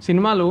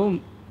సినిమాలో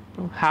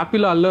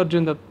హ్యాపీలో అల్లు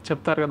అర్జున్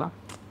చెప్తారు కదా,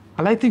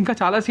 అలా అయితే ఇంకా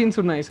చాలా సీన్స్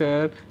ఉన్నాయి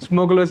sir.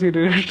 స్మోక్లో scene,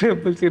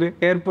 temple scene,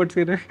 airport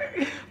scene,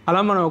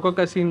 అలా మనం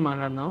ఒక్కొక్క సీన్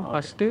మాట్లాడినాం.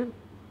 First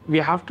we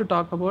have to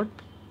talk about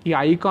ఈ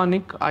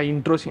ఐకానిక్ ఆ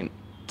ఇంట్రో సీన్.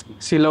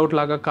 సిల్అవుట్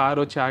లాగా కార్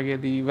వచ్చి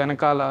ఆగేది,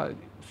 వెనకాల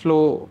ఫ్లో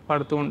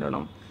పడుతూ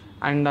ఉండడం,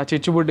 అండ్ ఆ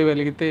చిచ్చుబుడ్డి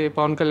వెలిగితే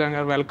పవన్ కళ్యాణ్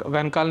గారు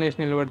వెనకాల నేసి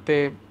నిలబడితే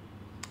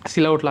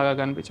సిల్అవుట్ లాగా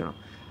కనిపించడం,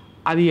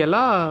 అది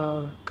ఎలా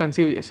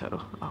కన్సీవ్ చేశారు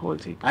ఆ హోల్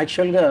సీన్?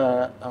 యాక్చువల్గా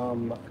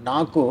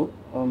నాకు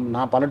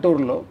నా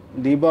పల్లెటూరులో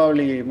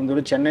దీపావళి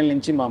ముందు చెన్నై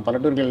నుంచి మా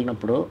పల్లెటూరుకి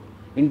వెళ్ళినప్పుడు,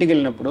 ఇంటికి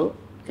వెళ్ళినప్పుడు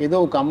ఏదో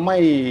ఒక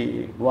అమ్మాయి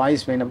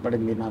వాయిస్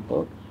వినపడింది నాకు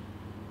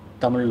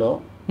తమిళ్లో.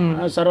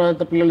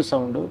 తర్వాత పిల్లల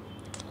సౌండ్,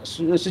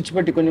 స్విచ్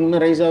పెట్టి కొంచెం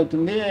రైజ్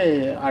అవుతుంది,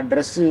 ఆ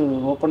డ్రెస్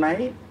ఓపెన్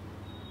అయ్యి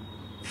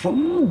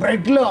ఫుల్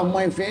బ్రైట్లో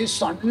అమ్మాయి ఫేస్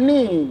అన్నీ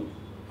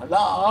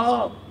అలా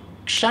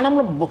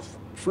క్షణంలో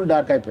ఫుల్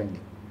డార్క్ అయిపోయింది,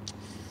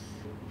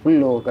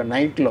 ఫుల్ ఒక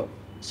నైట్లో.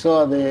 సో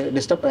అది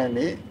డిస్టర్బ్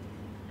అయింది.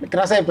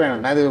 క్రాస్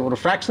అయిపోయాను. అది ఒక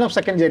ఫ్రాక్షన్ ఆఫ్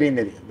సెకండ్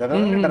జరిగింది అది.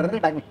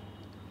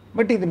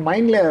 బట్ ఇది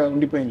మైండ్లో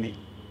ఉండిపోయింది.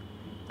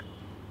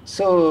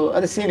 సో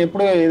అది సీన్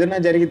ఎప్పుడు ఏదైనా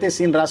జరిగితే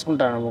సీన్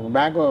రాసుకుంటాను,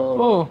 బ్యాక్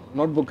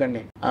నోట్బుక్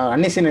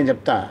అన్ని సీన్ నేను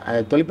చెప్తా.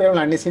 తొలి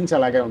ప్రేమలో అన్ని సీన్స్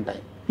అలాగే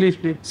ఉంటాయి.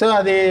 సో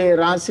అది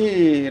రాసి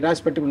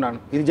పెట్టుకున్నాను.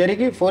 ఇది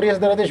జరిగి 4 years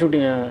తర్వాత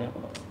షూటింగ్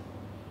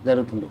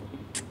జరుగుతుంది.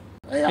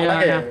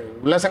 అలాగే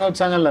ఉల్లాసంగా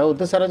ఉత్సాహంలో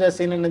ఉత్తు సరోజా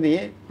సీన్ అనేది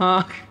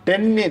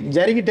 10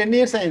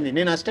 years అయింది.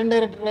 నేను అసిస్టెంట్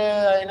డైరెక్టర్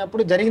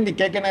అయినప్పుడు జరిగింది.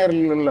 కేకే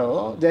నగర్లో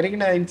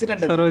జరిగిన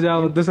ఇన్సిడెంట్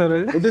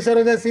ఉత్తు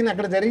సరోజా సీన్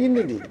అక్కడ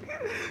జరిగింది.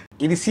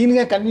 ఇది సీన్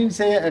గా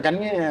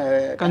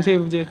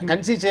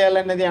కన్సీవ్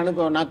చేయాలనేది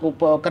నాకు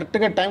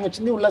కరెక్ట్గా టైం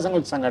వచ్చింది ఉల్లాసంగా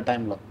ఉత్సాహంగా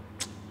టైంలో.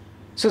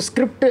 సో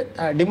స్క్రిప్ట్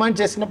డిమాండ్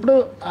చేసినప్పుడు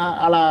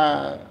అలా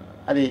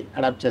అది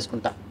అడాప్ట్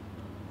చేసుకుంటా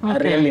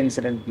రియల్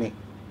ఇన్సిడెంట్ని.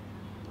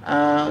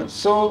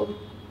 సో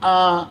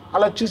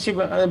అలా చూసి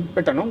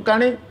పెట్టాను.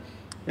 కానీ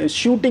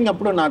షూటింగ్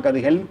అప్పుడు నాకు అది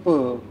హెల్ప్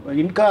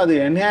ఇంకా అది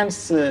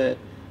ఎన్హాన్స్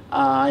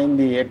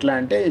అయింది. ఎట్లా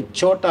అంటే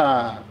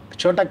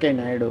చోటా కే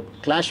నాయుడు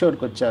క్లాష్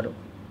వర్క్ వచ్చారు.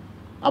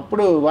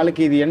 అప్పుడు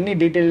వాళ్ళకి ఇది అన్ని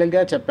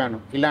డీటెయిల్గా చెప్పాను.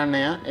 ఇలా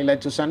అన్నయ్య ఇలా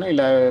చూసాను,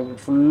 ఇలా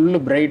ఫుల్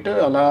బ్రైట్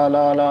అలా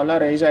అలా అలా అలా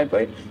రైజ్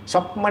అయిపోయి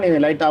సప్పమని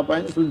లైట్ ఆఫ్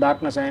అయింది, ఫుల్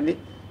డార్క్నెస్ అయింది.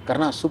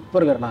 కర్ణ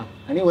సూపర్ కర్ణ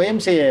అని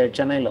వైఎంసీ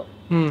చెన్నైలో.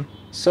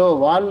 సో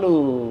వాళ్ళు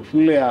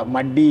ఫుల్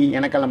మడ్డి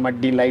వెనకాల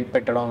మడ్డి లైట్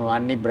పెట్టడం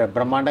అన్ని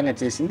బ్రహ్మాండంగా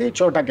చేసింది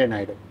చోటా కే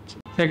నాయుడు.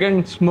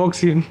 సెకండ్ స్మోక్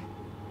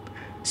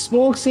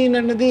సీన్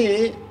అన్నది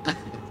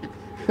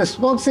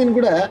స్మోక్ సీన్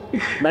కూడా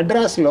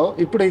మెడ్రాస్లో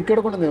ఇప్పుడు ఇక్కడ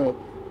కూడా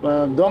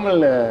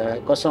దోమల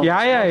కోసం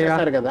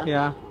చేస్తారు కదా,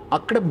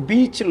 అక్కడ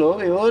బీచ్లో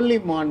ఎర్లీ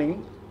మార్నింగ్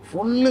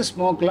ఫుల్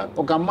స్మోక్లో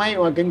ఒక అమ్మాయి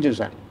వాకింగ్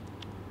చూశాను.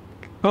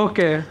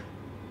 ఓకే,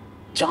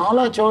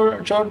 చాలా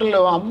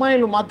చోట్లలో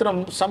అమ్మాయిలు మాత్రం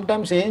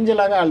సమ్టైమ్స్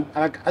ఏంజలాగా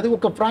అది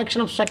ఒక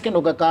ఫ్రాక్షన్ ఆఫ్ సెకండ్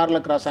ఒక కార్లో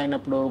క్రాస్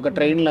అయినప్పుడు, ఒక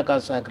ట్రైన్లో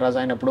క్రాస్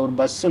అయినప్పుడు,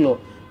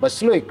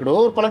 బస్సులో ఎక్కడో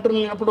పల్లెటూరు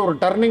వెళ్ళినప్పుడు, ఒక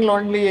టర్నింగ్లో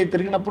ఓన్లీ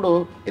తిరిగినప్పుడు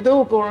ఏదో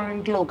ఒక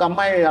ఇంట్లో ఒక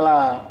అమ్మాయి అలా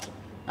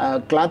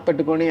క్లాత్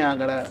పెట్టుకొని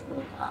అక్కడ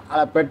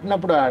అలా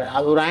పెట్టినప్పుడు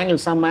అది ఒక యాంగిల్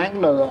సమ్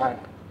యాంగిల్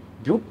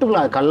బ్యూటిఫుల్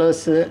ఆ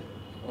కలర్స్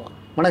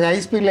మనకు హై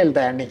స్పీడ్లో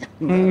వెళ్తాయండి.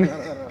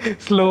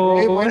 స్లో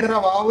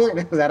బాబు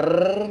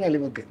జర్రని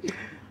వెళ్ళిపోతాయి.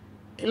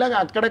 ఇలాగ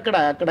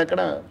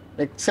అక్కడక్కడ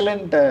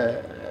ఎక్సలెంట్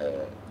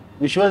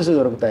విజువల్స్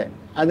దొరుకుతాయి.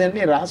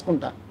 అదన్నీ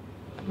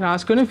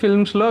రాసుకుని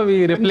ఫిల్మ్స్లో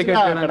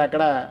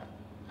అక్కడక్కడ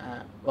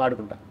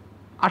వాడుకుంటా.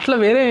 అట్లా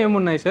వేరే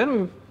ఏమున్నాయి సార్?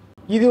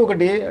 ఇది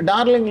ఒకటి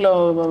డార్లింగ్లో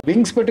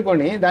వింగ్స్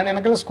పెట్టుకొని దాని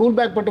వెనకాల స్కూల్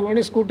బ్యాగ్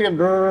పెట్టుకొని స్కూటీ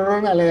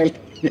అలా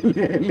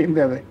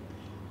వెళ్ళింది.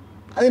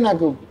 అది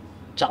నాకు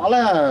చాలా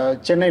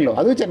చెన్నైలో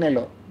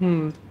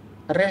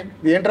అరే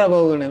ఏంట్రా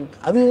బాబు,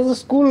 అది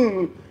school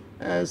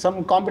some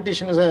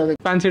competition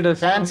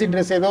fancy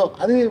dress ఏదో,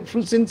 అది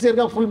ఫుల్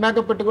సిన్సియర్గా ఫుల్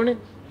మేకప్ పెట్టుకొని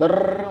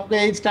ఒక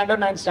 8th standard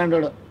 9th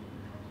standard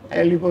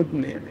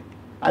వెళ్ళిపోతుంది.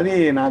 అది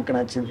నాకు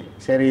నచ్చింది.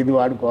 సరే ఇది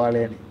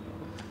వాడుకోవాలి అని.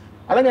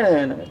 అలాగే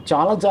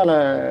చాలా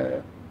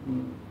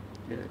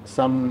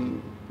సమ్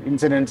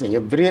ఇన్సిడెంట్స్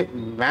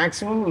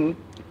మ్యాక్సిమం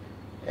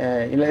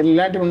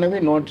ఇలాంటివి ఉన్నవి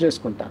నోట్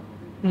చేసుకుంటాను.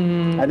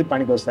 అది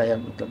పనికి వస్తాయి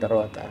అంత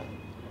తర్వాత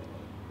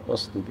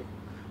వస్తుంది.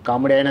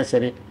 కామెడీ అయినా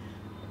సరే,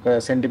 ఒక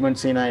సెంటిమెంట్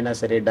సీన్ అయినా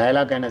సరే,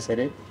 డైలాగ్ అయినా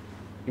సరే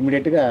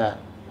ఇమీడియట్గా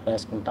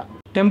రాసుకుంటా.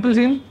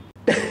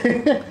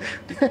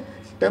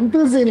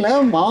 టెంపుల్ సీన్లో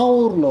మా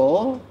ఊర్లో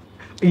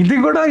ఇది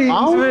కూడా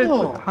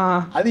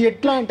అది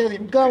ఎట్లా అంటే అది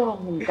ఇంకా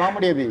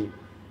కామెడీ.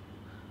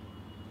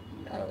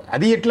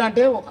 అది ఎట్లా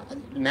అంటే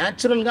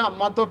న్యాచురల్గా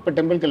అమ్మతో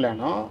టెంపుల్కి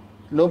వెళ్ళాను,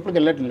 లోపలికి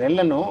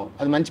వెళ్ళను.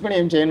 అది మంచి పని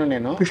ఏం చేయను.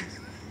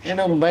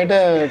 నేను బయట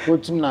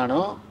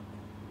కూర్చున్నాను.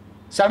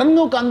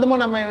 సడన్గా ఒక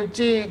అందమైన అమ్మాయి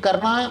వచ్చి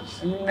కర్ణ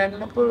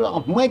అన్నప్పుడు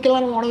అమ్మాయికి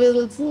వెళ్ళాను మనవే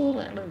తెలుసు.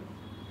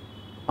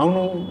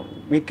 అవును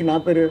మీకు నా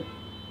పేరు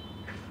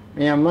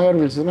మీ అమ్మగారు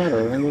పిలుస్తున్నారు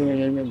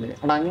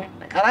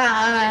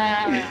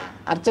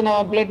అర్చన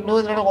ప్లేట్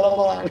నువ్వు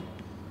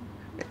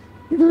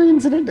ఇది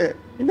ఇన్సిడెంట్,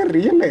 ఇది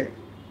రియల్.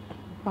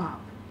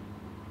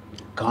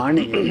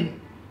 కానీ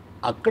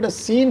అక్కడ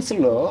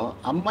సీన్స్లో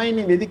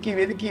అమ్మాయిని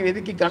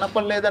వెతికి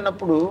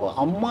కనపడలేదన్నప్పుడు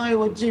అమ్మాయి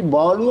వచ్చి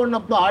బాలు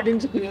అన్నప్పుడు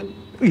ఆడియన్స్కి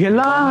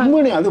ఎలా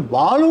అది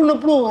బాలు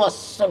ఉన్నప్పుడు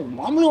అస్సలు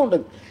మామూలుగా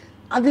ఉంటుంది.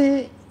 అది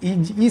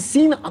ఈ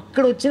సీన్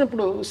అక్కడ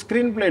వచ్చినప్పుడు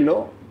స్క్రీన్ ప్లేలో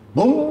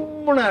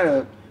బొమ్మన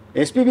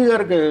ఎస్పీబీ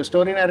గారికి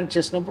స్టోరీ narrate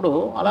చేసినప్పుడు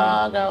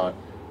అలాగా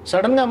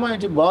సడన్గా అమ్మాయి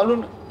వచ్చి బాలు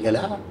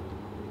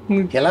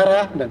ఎలా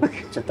రా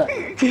చెప్తా,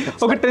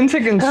 ఒక 10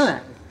 seconds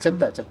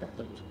చెప్తా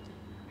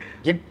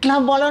ఎట్లా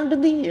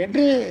బాగుంటుంది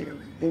ఏంటి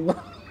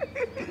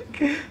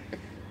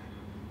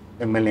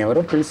మిమ్మల్ని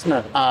ఎవరో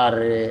పిలుస్తున్నారు.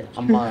 అరే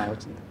అమ్మ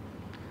వచ్చింది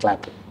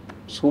క్లాప్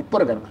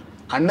సూపర్ కదా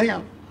అన్నయ్య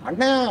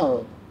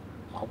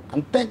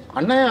అంతే.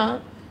 అన్నయ్య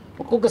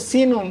ఒక్కొక్క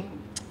సీను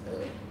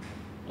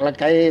అలా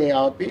కై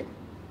ఆపి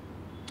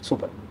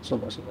సూపర్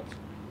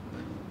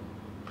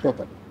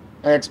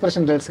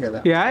ఎక్స్ప్రెషన్ తెలుసు కదా.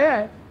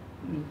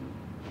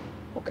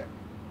 ఓకే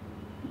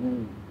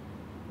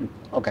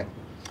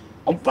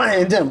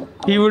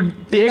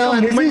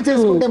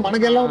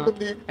మనకి ఎలా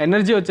ఉంటుంది,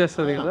 ఎనర్జీ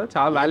వచ్చేస్తుంది కదా.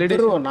 చాలా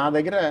వ్యాలిడేషన్. నా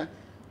దగ్గర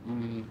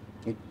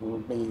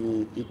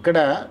ఇక్కడ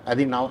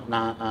అది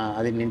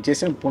అది నేను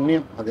చేసిన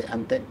పుణ్యం, అది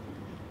అంతే.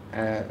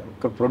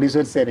 ఇక్కడ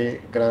ప్రొడ్యూసర్స్ సరే,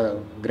 ఇక్కడ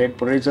గ్రేట్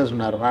ప్రొడ్యూసర్స్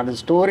ఉన్నారు. వాళ్ళ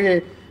స్టోరీ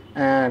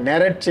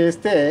నేరేట్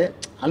చేస్తే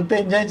అంతే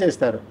ఎంజాయ్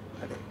చేస్తారు.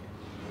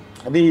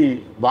 అది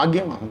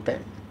భాగ్యం అంతే.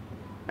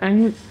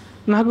 అండ్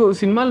నాకు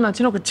సినిమాలో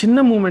నచ్చిన ఒక చిన్న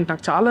మూమెంట్,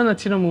 నాకు చాలా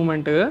నచ్చిన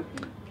మూమెంట్,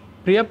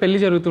 ప్రియా పెళ్లి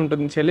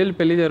జరుగుతుంటుంది, చెల్లెలు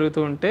పెళ్లి జరుగుతూ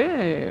ఉంటే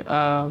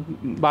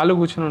బాలు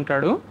కూర్చొని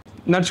ఉంటాడు,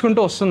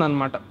 నడుచుకుంటూ వస్తుంది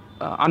అనమాట.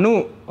 అను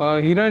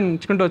హీరోయిన్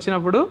నడుచుకుంటూ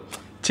వచ్చినప్పుడు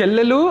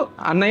చెల్లెలు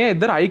అన్నయ్య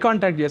ఇద్దరు ఐ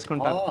కాంటాక్ట్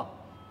చేసుకుంటారు.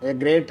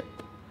 గ్రేట్.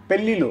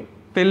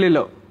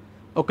 పెళ్లిలో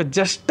ఒక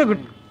just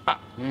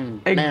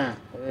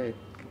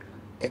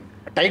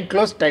tight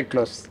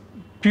close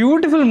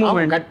beautiful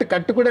moment.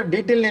 Cut కూడా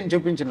డీటెయిల్ నేను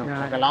చూపించాను.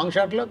 ఒక లాంగ్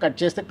షాట్ లో కట్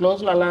చేస్తే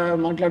క్లోజ్ లో అలా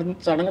మాట్లాడుతుంది,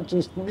 సడన్ గా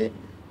చూస్తుంది,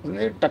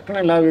 టక్కున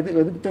ఇలా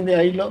వెతుకుతుంది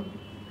ఐలో.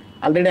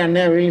 ఆల్రెడీ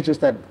అన్నయ్య వీళ్ళని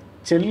చూస్తారు.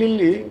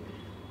 చెల్లెల్ని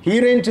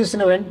హీరోయిన్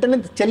చూసిన వెంటనే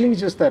చెల్లిని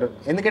చూస్తారు.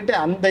 ఎందుకంటే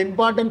అంత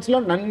ఇంపార్టెన్స్లో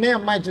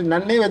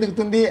నన్నే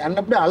వెతుకుతుంది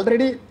అన్నప్పుడు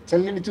ఆల్రెడీ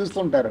చెల్లిని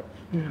చూస్తుంటారు.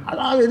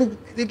 అలా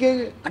వెతికే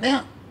అనే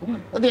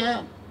అదే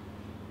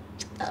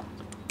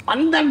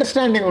అంత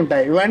అండర్స్టాండింగ్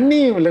ఉంటాయి. ఇవన్నీ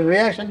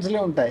రియాక్షన్స్లో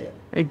ఉంటాయి.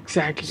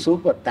 Exactly.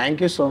 Super. Thank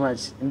you so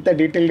much. ఇంత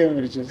డీటెయిల్గా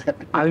మీరు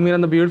చూసారు. అది మీరు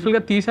అంత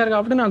బ్యూటిఫుల్గా తీశారు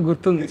కాబట్టి నాకు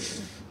గుర్తుంది.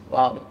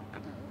 Wow,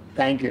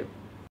 thank you.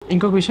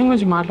 ఇంకొక విషయం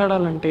గురించి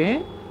మాట్లాడాలంటే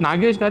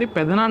నాగేష్ గారి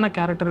పెదనాన్న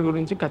క్యారెక్టర్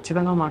గురించి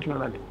ఖచ్చితంగా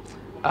మాట్లాడాలి.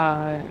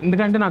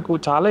 ఎందుకంటే నాకు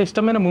చాలా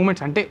ఇష్టమైన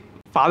మూమెంట్స్, అంటే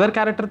ఫాదర్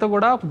క్యారెక్టర్తో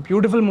కూడా ఒక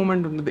బ్యూటిఫుల్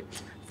మూమెంట్ ఉంటుంది.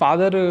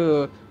 ఫాదర్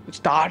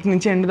స్టార్ట్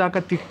నుంచి ఎండ్ దాకా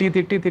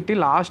తిట్టి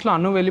లాస్ట్లో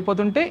అన్ను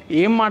వెళ్ళిపోతుంటే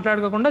ఏం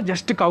మాట్లాడుకోకుండా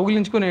జస్ట్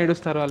కౌగిలించుకుని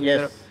ఏడుస్తారు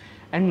వాళ్ళు.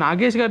 అండ్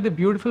నాగేష్ గారిది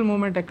బ్యూటిఫుల్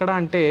మూమెంట్ ఎక్కడ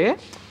అంటే,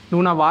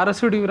 నువ్వు నా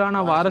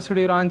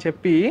వారసుడివిరా అని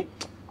చెప్పి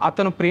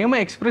అతను ప్రేమ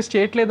ఎక్స్ప్రెస్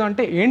చేయట్లేదు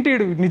అంటే, ఏంటి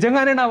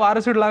నిజంగానే నా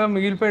వారసుడు లాగా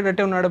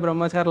మిగిలిపోయేటట్టే ఉన్నాడు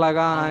బ్రహ్మచారి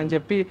లాగా అని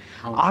చెప్పి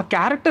ఆ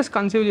క్యారెక్టర్స్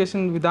కన్సీవ్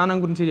చేసిన విధానం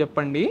గురించి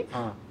చెప్పండి.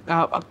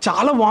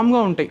 చాలా వామ్గా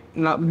ఉంటాయి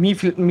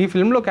మీ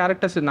ఫిల్మ్లో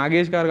క్యారెక్టర్స్.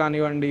 నాగేష్ గారు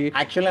కానివ్వండి.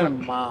 యాక్చువల్గా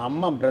మా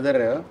అమ్మ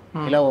బ్రదర్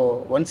ఇలా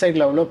వన్ సైడ్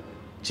లవ్లో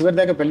చివరి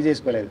దాకా పెళ్లి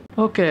చేసుకోలేదు.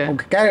 ఓకే.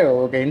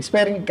 ఒక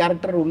ఇన్స్పైరింగ్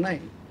క్యారెక్టర్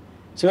ఉన్నాయి,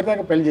 చివరి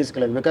దాకా పెళ్లి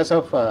చేసుకోలేదు. బికాస్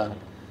ఆఫ్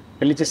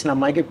పెళ్లి చేసిన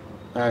అమ్మాయికి,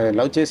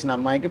 లవ్ చేసిన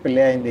అమ్మాయికి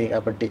పెళ్ళి అయింది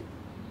కాబట్టి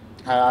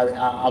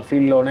ఆ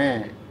ఫీల్డ్లోనే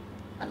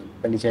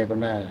పెళ్లి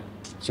చేయకుండా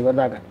చివరి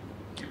దాకా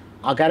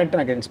ఆ క్యారెక్టర్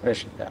నాకు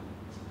ఇన్స్పిరేషన్గా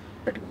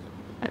పెట్టుకుంది.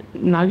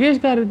 నాగేష్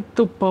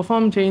గారితో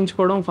పర్ఫామ్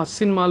చేయించుకోవడం ఫస్ట్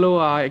సినిమాలో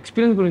ఆ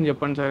ఎక్స్పీరియన్స్ గురించి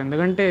చెప్పండి సార్.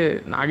 ఎందుకంటే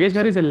నాగేష్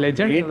గారు ఇస్ ఎ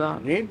లెజెండ్ కదా.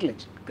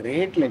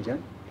 Great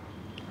legend.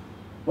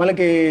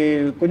 వాళ్ళకి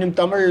కొంచెం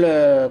తమిళ్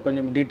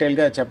కొంచెం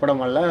డీటెయిల్గా చెప్పడం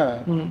వల్ల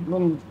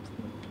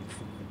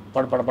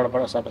పడ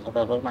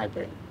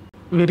అయిపోయింది.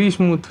 Very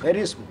smooth.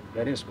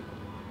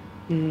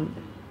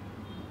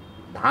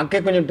 నాకే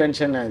కొంచెం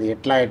టెన్షన్, అది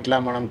ఎట్లా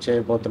మనం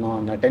చేయబోతున్నాం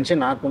అన్న టెన్షన్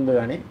నాకుంది,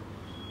 కానీ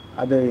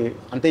అది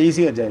అంత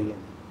ఈజీగా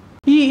జరిగింది.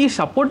 ఈ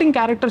సపోర్టింగ్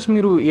క్యారెక్టర్స్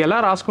మీరు ఎలా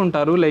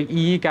రాసుకుంటారు? లైక్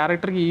ఈ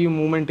క్యారెక్టర్కి ఈ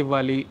మూమెంట్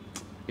ఇవ్వాలి.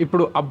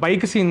 ఇప్పుడు ఆ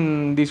బైక్ సీన్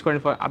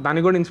తీసుకోండి,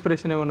 దానికి కూడా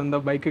ఇన్స్పిరేషన్ ఏమైనా ఉందా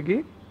బైక్కి?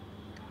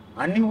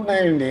 అన్నీ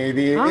ఉన్నాయండి.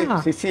 ఇది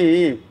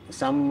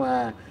సమ్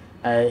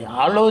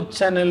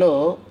ఆలోచనలో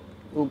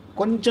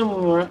కొంచెం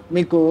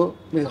మీకు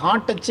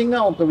హార్ట్ టచింగ్గా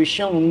ఒక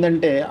విషయం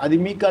ఉందంటే అది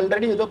మీకు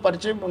ఆల్రెడీ ఏదో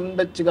పరిచయం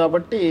ఉండొచ్చు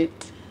కాబట్టి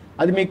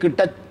అది మీకు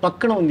టచ్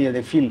పక్కన ఉంది. అది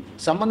ఫీల్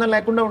సంబంధం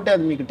లేకుండా ఉంటే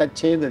అది మీకు టచ్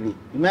చేయదు. అది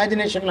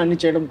ఇమాజినేషన్లో అన్ని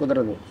చేయడం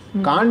కుదరదు.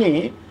 కానీ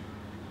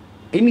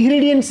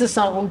ఇంగ్రీడియంట్స్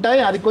ఉంటాయి,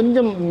 అది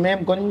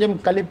మేము కొంచెం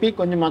కలిపి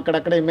కొంచెం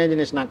అక్కడక్కడ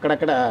ఇమాజినేషన్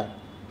అక్కడక్కడ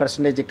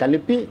పర్సంటేజ్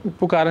కలిపి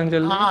ఉప్పు కారం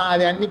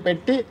అది అన్నీ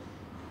పెట్టి,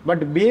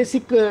 బట్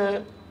బేసిక్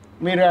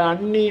మీరు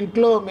అన్ని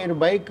ఇంట్లో మీరు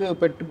బైక్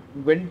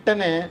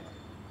వెంటనే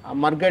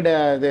మర్గడ్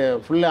అదే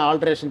ఫుల్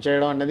ఆల్టరేషన్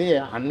చేయడం అన్నది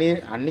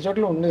అన్ని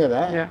చోట్ల ఉంది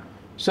కదా.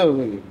 సో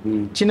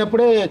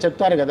చిన్నప్పుడే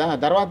చెప్తారు కదా,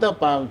 తర్వాత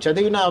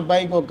చదివిన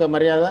అబ్బాయికి ఒక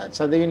మర్యాద,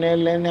 చదివిన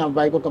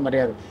అబ్బాయికి ఒక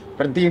మర్యాద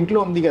ప్రతి ఇంట్లో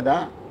ఉంది కదా,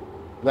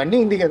 ఇవన్నీ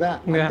ఉంది కదా,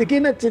 అందుకే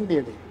నచ్చింది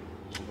అది.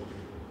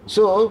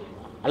 సో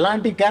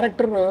అలాంటి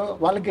క్యారెక్టర్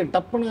వాళ్ళకి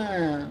తప్పున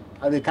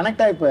అది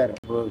కనెక్ట్ అయిపోయారు.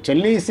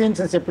 చెల్లి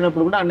సీన్స్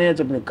చెప్పినప్పుడు కూడా అన్నయ్య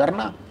చెప్పింది,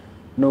 కర్ణ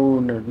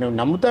నువ్వు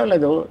నమ్ముతావు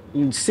లేదో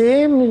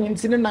సేమ్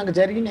ఇన్సిడెంట్ నాకు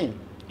జరిగినాయి.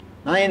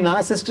 నా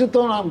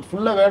సిస్టర్తో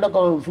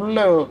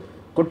ఫుల్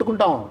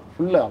కొట్టుకుంటాం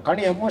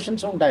కానీ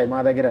ఎమోషన్స్ ఉంటాయి మా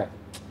దగ్గర,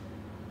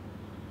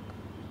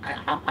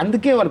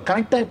 అందుకే వాళ్ళు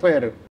కనెక్ట్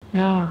అయిపోయారు.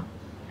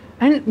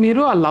 అండ్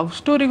మీరు ఆ లవ్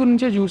స్టోరీ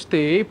గురించే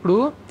చూస్తే, ఇప్పుడు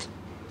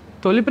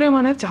తొలి ప్రేమ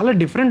అనేది చాలా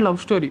డిఫరెంట్ లవ్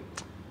స్టోరీ.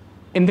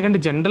 ఎందుకంటే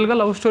జనరల్గా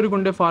లవ్ స్టోరీకి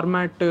ఉండే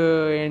ఫార్మాట్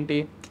ఏంటి,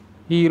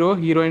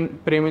 హీరోయిన్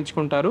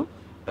ప్రేమించుకుంటారు,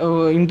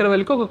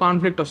 ఇంటర్వెల్కి ఒక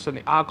కాన్ఫ్లిక్ట్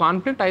వస్తుంది. ఆ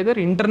కాన్ఫ్లిక్ట్ ఐదర్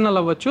ఇంటర్నల్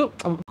అవ్వచ్చు,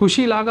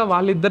 ఖుషీలాగా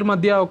వాళ్ళిద్దరి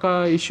మధ్య ఒక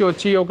ఇష్యూ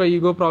వచ్చి ఒక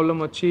ఈగో ప్రాబ్లం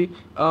వచ్చి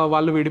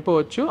వాళ్ళు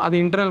విడిపోవచ్చు, అది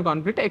ఇంటర్నల్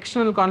కాన్ఫ్లిక్ట్.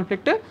 ఎక్స్టర్నల్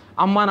కాన్ఫ్లిక్ట్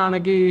అమ్మ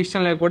నాన్నకి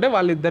ఇష్టం లేకపోతే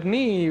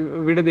వాళ్ళిద్దరిని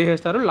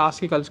విడదీసేస్తారు,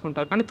 లాస్ట్కి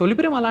కలుసుకుంటారు. కానీ తొలి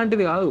ప్రేమ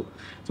అలాంటిది కాదు.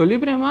 తొలి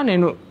ప్రేమ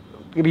నేను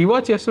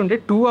రీవాచ్ చేస్తుంటే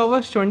 2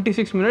 hours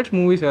 26 minutes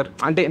మూవీ సార్.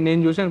 అంటే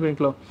నేను చూసాను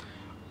దీంట్లో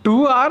 2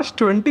 hours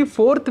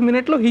 24th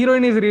minute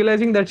heroine is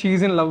realising that she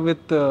is in love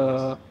with.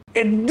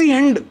 At the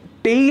end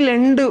tail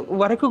end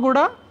వరకు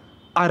కూడా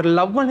ఆ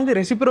లవ్ అనేది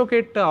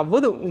రెసిప్రోకేట్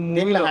అవ్వదు.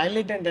 దీనిలో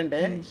హైలైట్ ఏంటంటే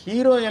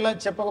హీరో ఎలా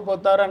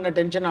చెప్పకపోతారు అన్న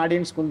టెన్షన్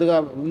ఆడియన్స్ ముందుగా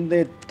ఉందే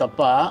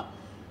తప్ప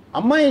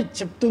అమ్మాయి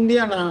చెప్తుంది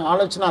అన్న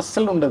ఆలోచన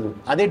అస్సలు ఉండదు.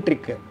 అదే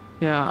ట్రిక్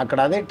అక్కడ,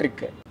 అదే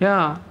ట్రిక్.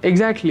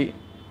 ఎగ్జాక్ట్లీ.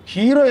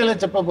 హీరో ఎలా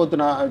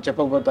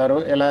చెప్పకపోతారు,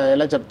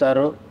 ఎలా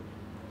చెప్తారు,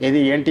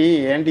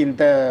 ఏంటి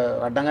ఇంత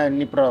అడ్డంగా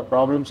ఎన్ని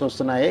ప్రాబ్లమ్స్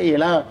వస్తున్నాయి,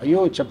 ఎలా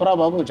అయ్యో చెప్పరా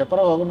బాబు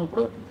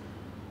అన్నప్పుడు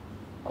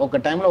ఒక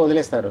టైంలో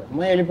వదిలేస్తారు,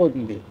 అమ్మాయి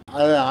వెళ్ళిపోతుంది.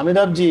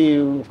 అమితాబ్జీ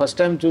ఫస్ట్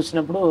టైం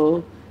చూసినప్పుడు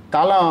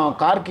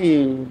కార్కి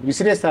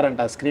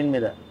విసిరేస్తారంట స్క్రీన్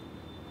మీద.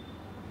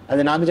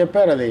 అది నాకు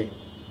చెప్పారు, అది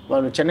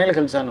వాళ్ళు చెన్నైలో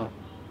కలిసాను.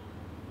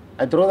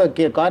 అది త్రో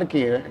ద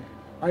కార్కి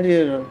అది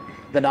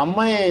దట్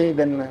అమ్మాయి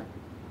దెన్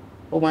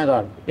ఓ మై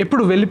గాడ్.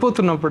 ఎప్పుడు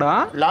వెళ్ళిపోతున్నప్పుడా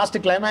లాస్ట్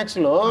క్లైమాక్స్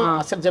లో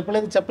అసలు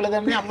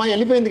చెప్పలేదని అమ్మాయి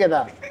వెళ్ళిపోయింది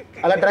కదా,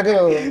 అలా ట్రక్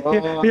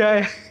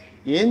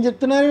ఏం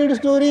చెప్తున్నారు వీడు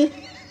స్టోరీ.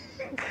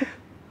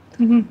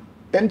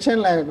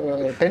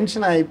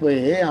 టెన్షన్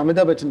అయిపోయి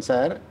Amitabh Bachchan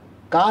sir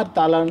car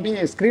తాళాన్ని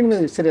screen మీద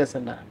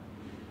విసిరేసన్నా.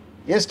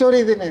 ఏ స్టోరీ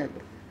ఇది?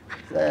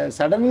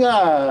 సడన్గా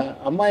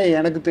అమ్మాయి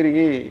వెనక్కి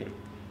తిరిగి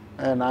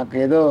నాకు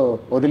ఏదో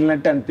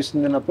వదిలినట్టు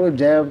అనిపిస్తుంది అన్నప్పుడు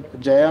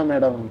జయ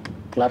మేడం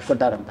క్లాప్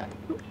కొట్టారంట.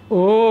 ఓ,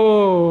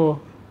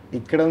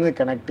 ఇక్కడ ఉంది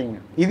కనెక్టింగ్.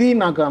 ఇది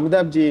నాకు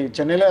అమితాబ్జీ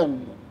చెన్నైలో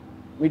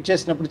మీట్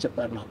చేసినప్పుడు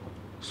చెప్పారు నాకు.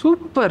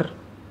 సూపర్.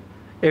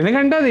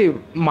 ఎందుకంటే అది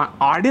మా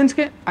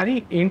ఆడియన్స్కే అది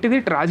ఏంటిది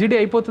ట్రాజిడీ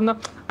అయిపోతుందా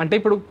అంటే,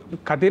 ఇప్పుడు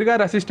కతీర్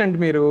గారు అసిస్టెంట్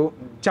మీరు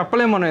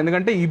చెప్పలేము మనం,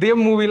 ఎందుకంటే ఇదే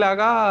మూవీ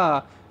లాగా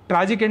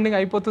ట్రాజిక్ ఎండింగ్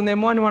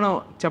అయిపోతుందేమో అని మనం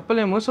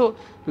చెప్పలేము. సో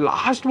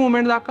లాస్ట్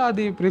మూమెంట్ దాకా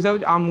అది ప్రిజర్వ్,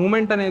 ఆ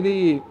మూమెంట్ అనేది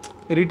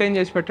రిటైన్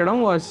చేసి పెట్టడం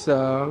వాజ్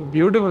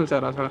బ్యూటిఫుల్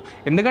సార్ అసలు.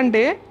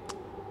 ఎందుకంటే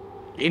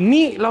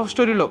ఎన్ని లవ్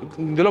స్టోరీలో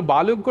ఇందులో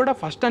బాలుకి కూడా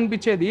ఫస్ట్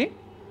అనిపించేది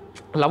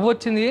లవ్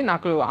వచ్చింది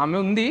నాకు, ఆమె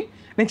ఉంది,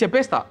 నేను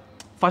చెప్పేస్తా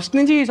ఫస్ట్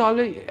నుంచి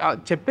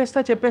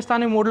చెప్పేస్తా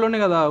అనే మూడ్లోనే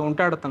కదా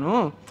ఉంటాడు తను.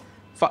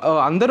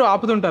 అందరూ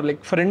ఆపుతుంటారు,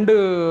 లైక్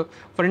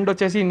ఫ్రెండ్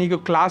వచ్చేసి నీకు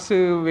క్లాస్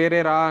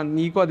వేరేరా,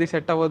 నీకు అది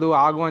సెట్ అవ్వదు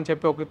ఆగు అని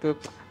చెప్పి ఒక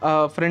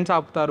ఫ్రెండ్స్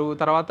ఆపుతారు.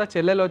 తర్వాత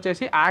చెల్లెలు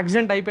వచ్చేసి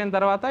యాక్సిడెంట్ అయిపోయిన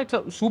తర్వాత ఇట్స్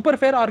సూపర్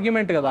ఫేర్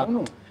ఆర్గ్యుమెంట్ కదా,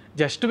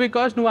 జస్ట్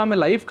బికాస్ నువ్వు ఆమె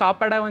లైఫ్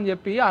కాపాడావని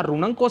చెప్పి ఆ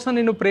రుణం కోసం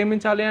నిన్ను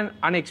ప్రేమించాలి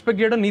అని ఎక్స్పెక్ట్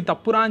చేయడం నీ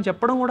తప్పురా అని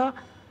చెప్పడం కూడా.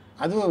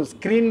 అది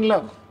స్క్రీన్లో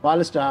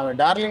వాళ్ళు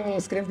డార్లింగ్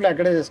స్క్రీన్ ప్లే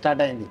అక్కడే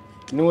స్టార్ట్ అయింది.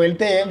 నువ్వు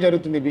వెళ్తే ఏం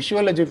జరుగుతుంది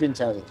విజువల్లో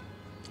చూపించాలి,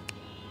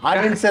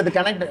 ఆడియన్స్ అది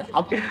కనెక్ట్.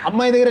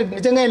 అమ్మాయి దగ్గర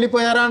నిజంగా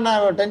వెళ్ళిపోయారా అన్న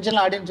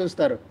టెన్షన్లో ఆడియన్స్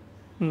చూస్తారు.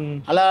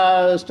 అలా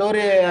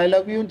స్టోరీ ఐ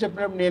లవ్ యూ అని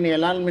చెప్పినప్పుడు నేను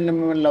ఎలా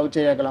మిమ్మల్ని లవ్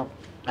చేయగలం,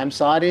 ఐఎమ్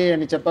సారీ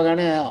అని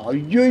చెప్పగానే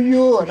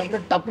అయ్యో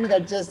అన్నప్పుడు టప్పుని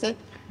కట్ చేస్తే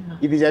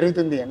ఇది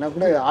జరుగుతుంది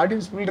అన్నప్పుడు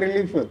ఆడియన్స్ ఫుల్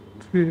రిలీఫ్.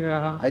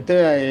 అయితే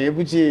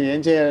ఏపుచ్చి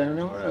ఏం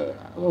చేయాలని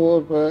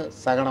ఓర్పు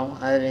సగనం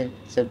అని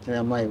చెప్తుంది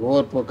అమ్మాయి,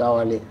 ఓర్పు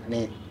కావాలి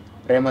అని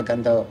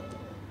ప్రేమకంత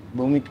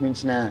భూమికి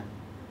మించిన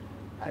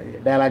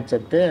డైలాగ్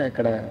చెప్తే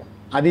అక్కడ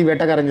అది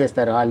వెటకరం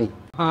చేస్తారు ఆలి.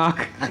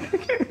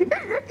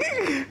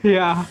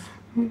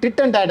 టిట్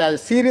అంటే అది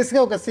సీరియస్గా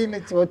ఒక సీన్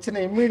వచ్చిన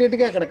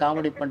ఇమ్మీడియట్గా అక్కడ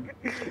కామెడీ పండు.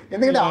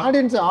 ఎందుకంటే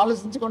ఆడియన్స్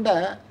ఆలోచించకుండా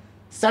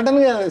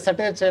సడన్గా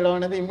సెటైర్ చేయడం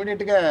అనేది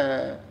ఇమ్మీడియట్గా.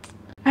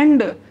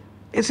 అండ్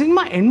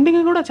సినిమా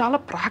ఎండింగ్ కూడా చాలా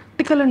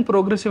practical and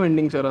progressive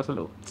ending sir.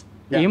 అసలు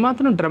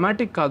ఏమాత్రం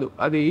డ్రామాటిక్ కాదు.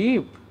 అది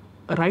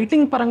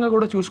రైటింగ్ పరంగా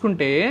కూడా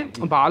చూసుకుంటే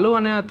బాలు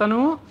అనే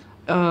అతను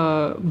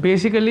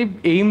బేసికలీ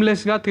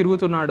ఎయిమ్లెస్గా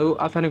తిరుగుతున్నాడు,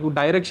 అతనికి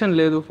డైరెక్షన్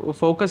లేదు,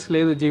 ఫోకస్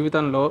లేదు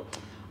జీవితంలో.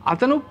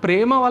 అతను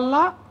ప్రేమ వల్ల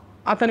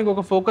అతనికి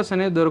ఒక ఫోకస్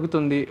అనేది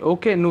దొరుకుతుంది.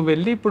 ఓకే నువ్వు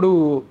వెళ్ళి ఇప్పుడు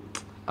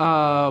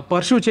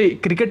పర్సూ చేయి,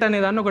 క్రికెట్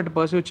అనేదాన్ని ఒకటి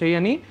పర్సూ చేయి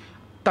అని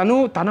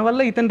తన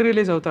వల్ల ఇతను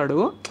రిలీజ్ అవుతాడు.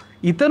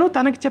 ఇతను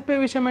తనకి చెప్పే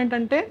విషయం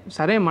ఏంటంటే,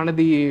 సరే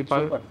మనది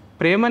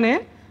ప్రేమనే,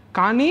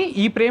 కానీ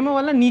ఈ ప్రేమ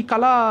వల్ల నీ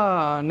కళ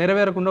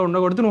నెరవేరకుండా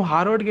ఉండకూడదు, నువ్వు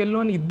హార్వర్డ్కి వెళ్ళు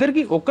అని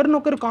ఇద్దరికి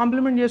ఒకరినొకరు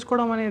కాంప్లిమెంట్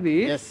చేసుకోవడం అనేది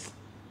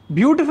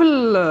బ్యూటిఫుల్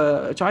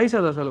చాయిస్.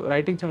 అది అసలు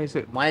రైటింగ్ చాయిస్.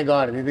 మై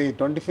గాడ్, ఇది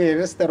 25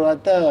 years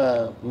తర్వాత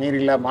మీరు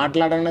ఇలా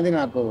మాట్లాడన్నది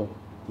నాకు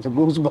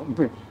గూస్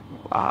బంప్.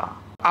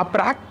 ఆ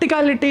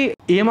ప్రాక్టికాలిటీ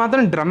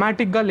ఏమాత్రం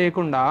డ్రామాటిక్గా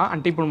లేకుండా,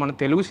 అంటే ఇప్పుడు మన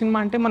తెలుగు సినిమా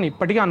అంటే మనం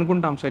ఇప్పటికీ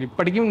అనుకుంటాం సార్,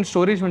 ఇప్పటికీ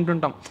స్టోరీస్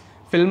వింటుంటాం.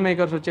 ఫిల్మ్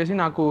మేకర్స్ వచ్చేసి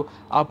నాకు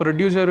ఆ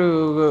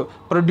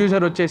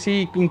ప్రొడ్యూసర్ వచ్చేసి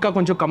ఇంకా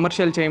కొంచెం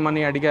కమర్షియల్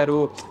చేయమని అడిగారు,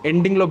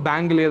 ఎండింగ్లో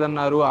బ్యాంగ్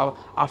లేదన్నారు,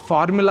 ఆ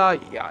ఫార్ములా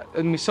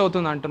మిస్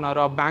అవుతుంది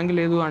అంటున్నారు, ఆ బ్యాంగ్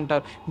లేదు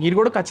అంటారు. మీరు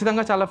కూడా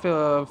ఖచ్చితంగా చాలా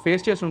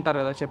ఫేస్ చేసి ఉంటారు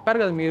కదా, చెప్పారు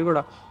కదా మీరు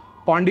కూడా.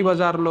 పాండీ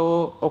బజార్లో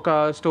ఒక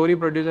స్టోరీ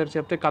ప్రొడ్యూసర్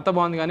చెప్తే కథ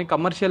బాగుంది కానీ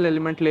కమర్షియల్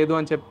ఎలిమెంట్ లేదు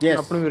అని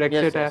చెప్పినప్పుడు మీరు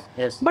ఎక్సైట్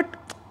అయ్యారు. బట్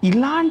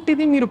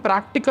ఇలాంటిది మీరు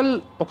ప్రాక్టికల్,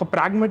 ఒక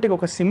ప్రాగ్మాటిక్,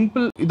 ఒక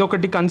సింపుల్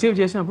ఇదొకటి కన్సీవ్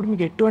చేసినప్పుడు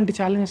మీకు ఎటువంటి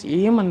ఛాలెంజెస్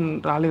ఏమని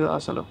రాలేదు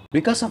అసలు?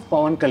 Because of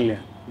Pawan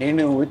Kalyan.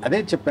 నేను అదే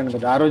చెప్పాను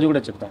కదా, ఆ రోజు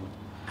కూడా చెప్పాను,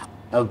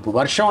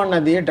 వర్షం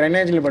అన్నది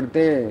డ్రైనేజీలు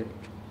పడితే,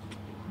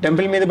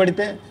 టెంపుల్ మీద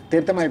పడితే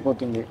తీర్థం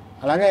అయిపోతుంది,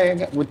 అలాగే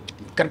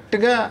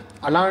కరెక్ట్గా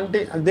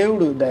అలాంటి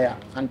దేవుడు దయ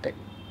అంటే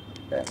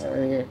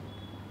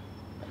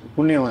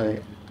పుణ్యం, అది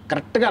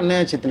కరెక్ట్గా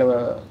అన్నయ్య చేతిలో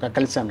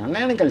కలిశాను,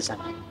 అన్నయ్యని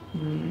కలిశాను.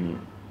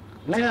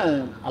 అన్నయ్య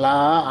అలా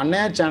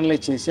అన్నయ్య ఛానల్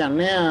ఇచ్చేసి,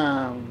 అన్నయ్య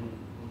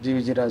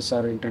జీవిజీ రాజు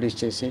సార్ ఇంట్రడ్యూస్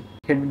చేసి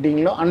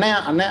హెడ్డింగ్లో అన్నయ్య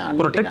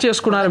ప్రొటెక్ట్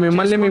చేసుకున్నారు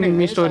మిమ్మల్ని,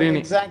 మీ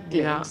స్టోరీని.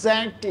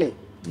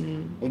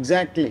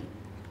 ఎగ్జాక్ట్లీ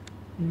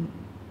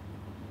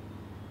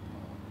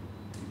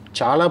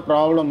చాలా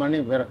ప్రాబ్లం అని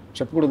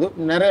చెప్పకూడదు,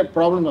 நிறைய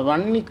ప్రాబ్లం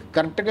అవన్నీ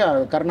కరెక్ట్గా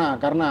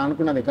కర్ణ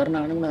అనుకున్నది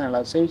అలా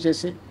సేవ్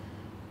చేసి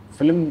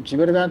ఫిలిం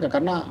చివరిదాకా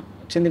కర్ణ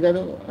వచ్చింది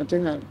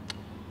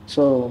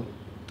సో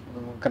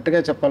కరెక్ట్గా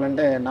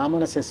చెప్పాలంటే నా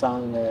మనసే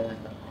సాంగ్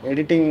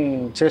ఎడిటింగ్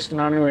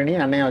చేస్తున్నాను అని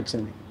అన్నయ్య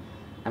వచ్చింది.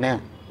 అన్నయ్య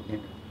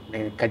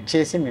నేను కట్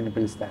చేసి నేను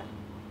పిలుస్తా,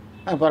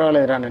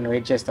 పర్వాలేదురా నేను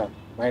వెయిట్ చేస్తాను.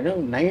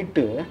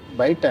 నైట్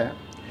బయట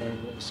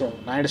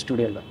నాయుడు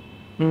స్టూడియోలో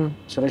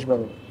సురేష్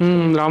బాబు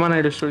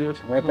రామానాయుడు స్టూడియో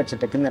వేప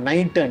చెట్టు కింద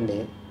నైట్ అండి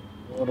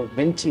ఒక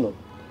బెంచ్లో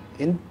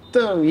ఎంత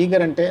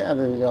ఈగర్ అంటే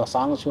అది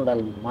సాంగ్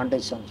చూడాలి,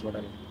 మాంటేజ్ సాంగ్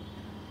చూడాలి.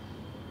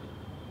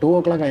 2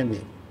 o'clock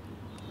అయింది.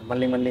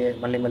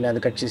 మళ్ళీ అది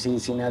కట్ చేసి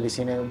అది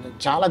సీన్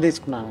చాలా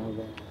తీసుకున్నాను.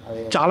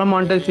 చాలా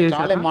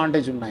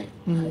మాంటేజ్ ఉన్నాయి.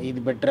 ఇది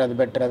బెటర్ అది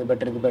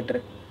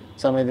బెటర్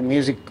సమయం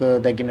మ్యూజిక్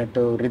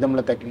తగ్గినట్టు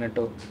రిథంలో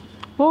తగ్గినట్టు.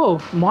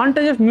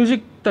 Montage of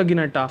music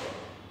తగ్గినట్టా?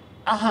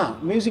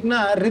 మ్యూజిక్ నా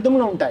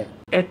రిథంలో ఉంటాయి.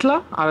 ఎట్లా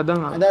అర్థం?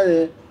 అదే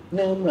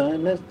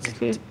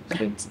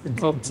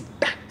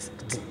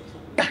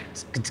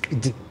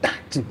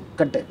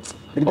కట్టే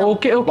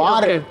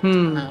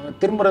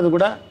తిరుమలది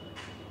కూడా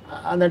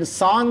అన్నట్టు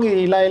సాంగ్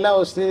ఇలా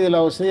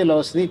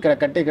వస్తుంది ఇక్కడ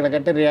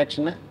కట్టే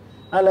రియాక్షన్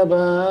అలా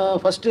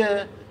ఫస్ట్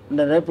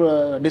రేపు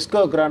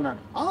డిస్కోకి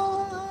రాన్నాడు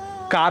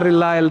కార్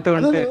ఇలా వెళ్తూ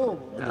ఉంటే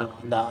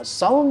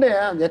సౌండ్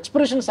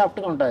ఎక్స్ప్రెషన్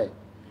సాఫ్ట్గా ఉంటాయి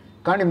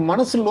కానీ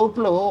మనసు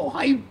లోపల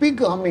హై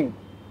పిక్ హమ్మింగ్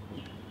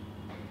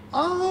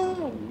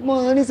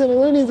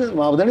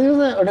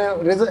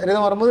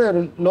வரும்போது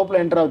లోపల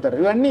ఎంటర్ అవుతారు.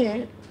 ఇవన్నీ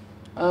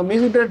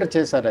మ్యూజిక్ డైరెక్టర్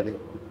చేశారు. అది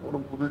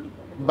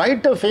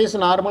బయట ఫేస్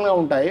నార్మల్గా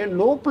ఉంటాయి,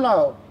 లోపల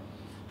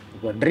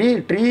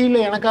ట్రీలో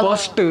వెనకాల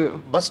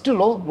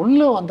బస్ట్లో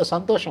ఉళ్ళో అంత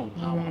సంతోషం.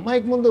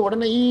 అమ్మాయికి ముందు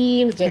ఉడనే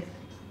ఈయన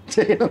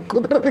చేయడం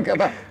కుదరదు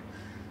కదా.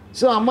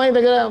 సో అమ్మాయి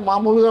దగ్గర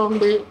మామూలుగా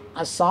ఉండి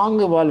ఆ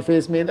సాంగ్ వాళ్ళ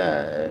ఫేస్ మీద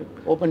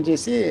ఓపెన్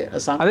చేసి ఆ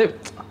సాంగ్ అదే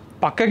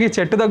పక్కకి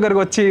చెట్టు దగ్గరకు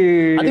వచ్చి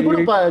అది కూడా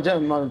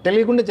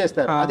తెలియకుండా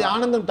చేస్తారు. అది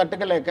ఆనందం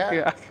తట్టుకోలేక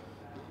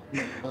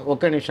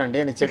ఒక్క నిమిషం అండి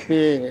అని చెప్పి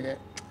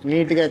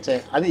నీట్గా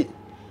అది.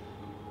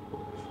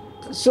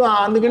 సో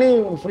అందుకని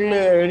ఫుల్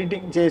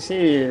ఎడిటింగ్ చేసి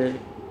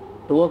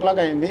 2 o'clock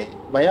అయింది.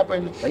 భయ్యా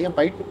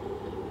బయట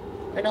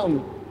అయినా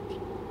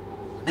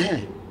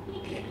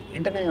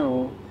వెంటనే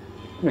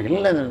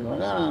వెళ్ళలేదండి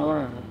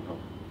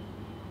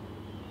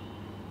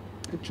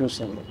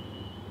చూసాను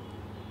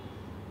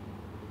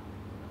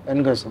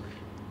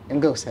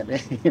ఇంకొకసారి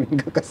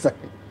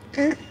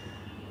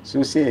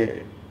చూసి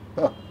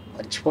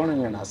మర్చిపోను,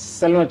 నేను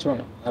అస్సలు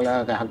మర్చిపోను. అలా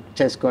హక్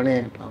చేసుకొని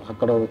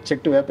అక్కడ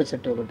వేప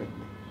చెట్టు ఒకటి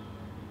ఉంది,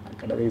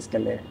 అక్కడ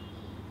తీసుకెళ్ళి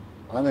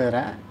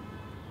బాగుందిరా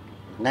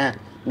అన్నా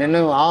నేను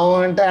ఆవు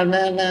అంటే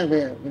అన్నా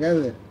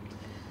కాదు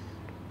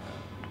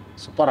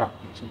సూపరా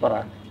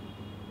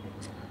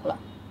అలా.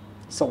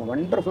 సో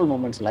వండర్ఫుల్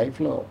మూమెంట్స్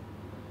లైఫ్లో.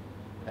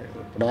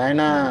 ఇప్పుడు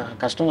ఆయన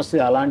కష్టం వస్తే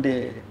అలాంటి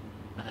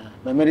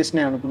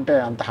మెమరీస్ని అనుకుంటే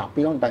అంత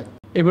హ్యాపీగా ఉంటాయి.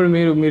 ఇప్పుడు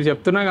మీరు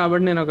చెప్తున్నా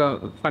కాబట్టి నేను ఒక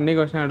ఫన్నీ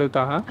క్వశ్చన్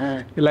అడుగుతా.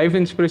 లైఫ్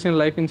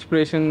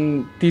ఇన్స్పిరేషన్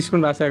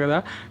తీసుకుని రాశా కదా,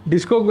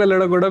 డిస్కోకి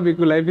వెళ్ళడం కూడా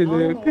మీకు లైఫ్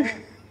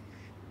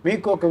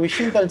మీకు ఒక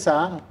విషయం తెలుసా?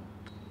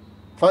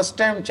 ఫస్ట్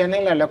టైం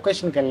చెన్నైలో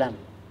లొకేషన్కి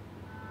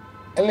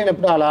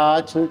వెళ్ళినప్పుడు అలా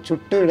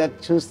చుట్టూ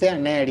చూస్తే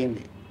అన్నయ్య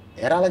అడిగింది,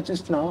 ఎరా అలా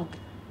చూస్తున్నావు,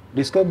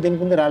 డిస్కోకి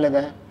దీనికి ముందు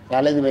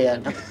రాలేదు భయ్యా.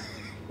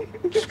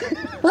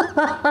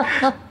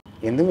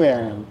 ఎందుకు భయ్యా,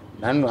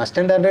 నన్ను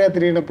అసిస్టెంట్ డైరెక్టర్గా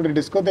తిరిగినప్పుడు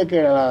డిస్కోకి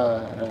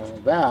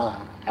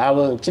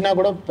వచ్చినా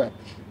కూడా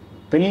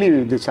పెళ్ళి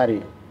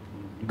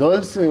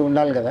గర్ల్స్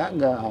ఉండాలి కదా,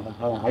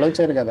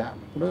 ఆలోచారు కదా.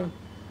 ఇప్పుడు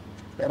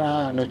ఎరా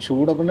నువ్వు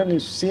చూడకుండా నీ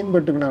సీన్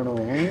పెట్టుకున్నాను.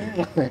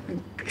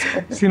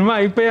 సినిమా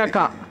అయిపోయాక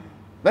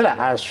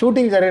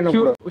షూటింగ్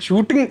జరిగినప్పుడు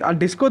షూటింగ్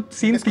డిస్కో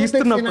సీన్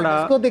తీస్తున్నప్పుడు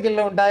డిస్కోకి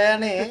వెళ్ళి ఉంటాయా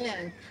అని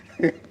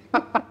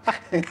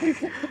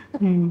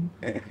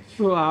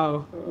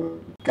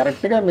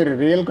కరెక్ట్గా మీరు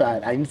రియల్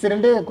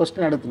ఇన్సిడెంటే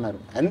క్వశ్చన్ అడుగుతున్నారు.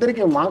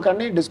 అందరికీ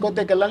మాకన్నీ డిస్కోకి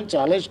వెళ్ళాలని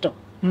చాలా ఇష్టం.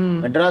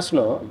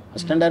 మెడ్రాస్లో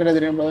అసిస్టెంట్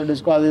డైరెక్టర్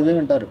డిస్కో అది ఇది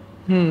అంటారు.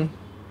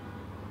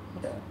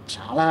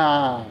 చాలా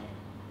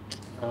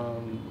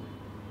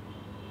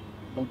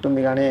ఉంటుంది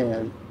కానీ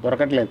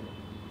దొరకట్లేదు.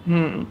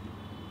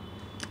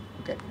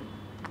 ఓకే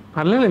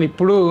పర్లేదు.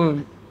 ఇప్పుడు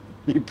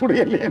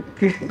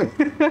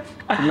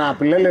నా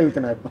పిల్లలు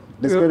వెళ్తున్నారు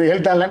డిస్కోకి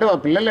వెళ్తానంటే మా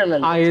పిల్లలు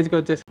వెళ్ళాలి. ఆ ఏజ్కి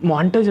వచ్చేసి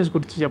మాంటేజెస్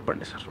గురించి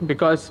చెప్పండి సార్.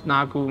 బికాస్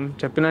నాకు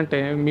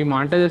చెప్పినట్టే మీ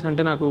మాంటేజెస్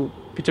అంటే నాకు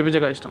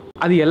పిచ్చగా ఇష్టం.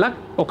 అది ఎలా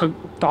ఒక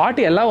థాట్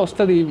ఎలా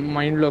వస్తుంది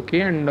మైండ్లోకి?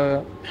 అండ్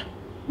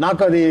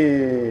నాకు అది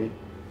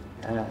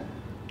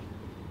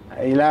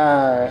ఇలా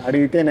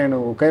అడిగితే నేను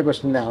ఒకే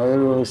క్వశ్చన్,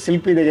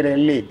 శిల్పి దగ్గర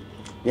వెళ్ళి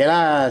ఎలా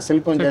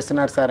శిల్పం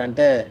చేస్తున్నారు సార్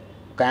అంటే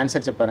ఒక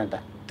ఆన్సర్ చెప్పారంట.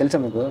 తెలుసా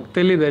మీకు?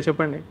 తెలీదే,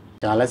 చెప్పండి.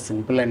 చాలా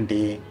సింపుల్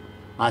అండి.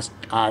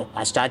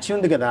 ఆ స్టాచ్యూ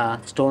ఉంది కదా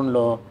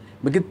స్టోన్లో,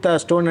 మిగతా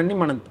స్టోన్ అన్ని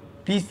మనం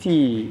తీసి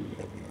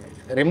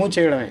రిమూవ్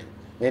చేయడమే,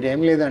 వేరే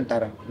ఏం లేదు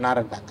అంటారు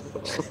అన్నారంట.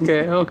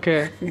 ఓకే.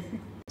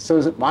 సో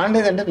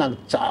బాగుండేదంటే నాకు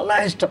చాలా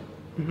ఇష్టం,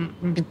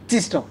 పిచ్చి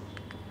ఇష్టం.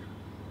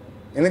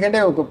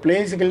 ఎందుకంటే ఒక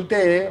ప్లేస్కి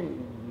వెళ్తే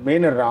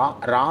మెయిన్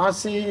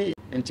రాసి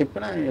నేను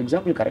చెప్పిన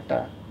ఎగ్జాంపుల్ కరెక్టా?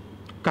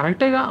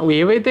 కరెక్టేగా,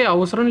 ఏవైతే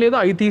అవసరం లేదో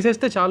అవి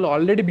తీసేస్తే చాలు,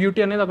 ఆల్రెడీ బ్యూటీ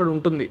అనేది అక్కడ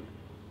ఉంటుంది.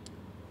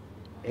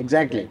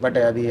 ఎగ్జాక్ట్లీ. బట్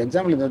అది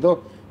ఎగ్జాంపుల్ ఏదో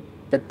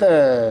పెద్ద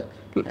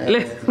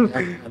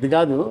అది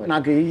కాదు,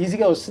 నాకు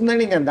ఈజీగా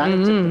వస్తుందని ఇంకా దాని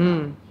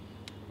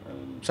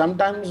సమ్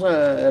టైమ్స్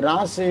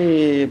రాసి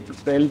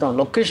వెళ్తాం,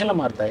 లొకేషన్లో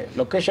మారుతాయి,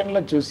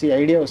 లొకేషన్లో చూసి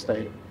ఐడియా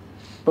వస్తాయి.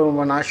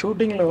 ఇప్పుడు నా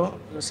షూటింగ్లో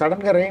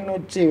సడన్గా రెయిన్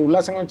వచ్చి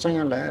ఉల్లాసంగా వచ్చాం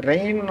కదా,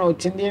 రెయిన్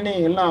వచ్చింది అని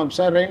వెళ్ళాం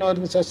ఒకసారి, రెయిన్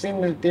వరకు సీన్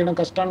తీయడం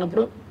కష్టం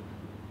అన్నప్పుడు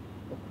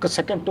 1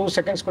 సెకండ్ 2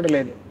 సెకండ్స్ కూడా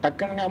లేదు,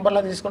 టక్కని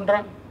అంబర్లా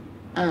తీసుకుంటారా,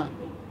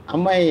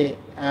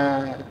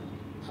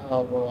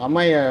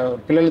 అమ్మాయి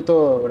పిల్లలతో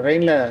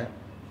రెయిన్లో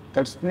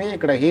తడుస్తుంది,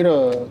 ఇక్కడ హీరో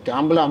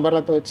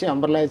అంబర్లాతో వచ్చి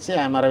అంబర్లా ఇచ్చి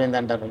ఆమె అరవింద్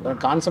అంటారు.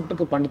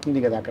 కాన్సెప్ట్కి పండుతుంది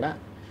కదా అక్కడ.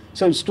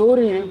 సో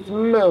స్టోరీ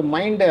ఫుల్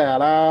మైండ్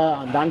అలా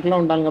దాంట్లో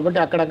ఉంటాను కాబట్టి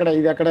అక్కడక్కడ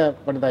ఇది అక్కడ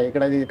పడతాయి,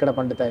 ఇక్కడ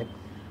పండుతాయి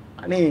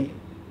అని.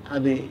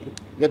 అది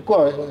ఎక్కువ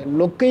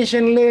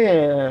లొకేషన్లే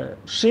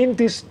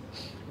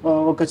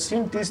ఒక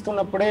సీన్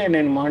తీస్తున్నప్పుడే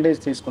నేను మాంటేజ్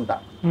తీసుకుంటా,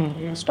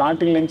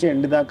 స్టార్టింగ్ నుంచి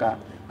ఎండ్ దాకా.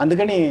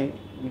 అందుకని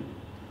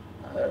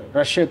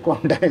రష్ ఎక్కువ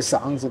ఉంటాయి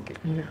సాంగ్స్కి.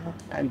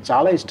 అండ్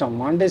చాలా ఇష్టం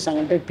మాంటేజ్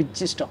సాంగ్ అంటే,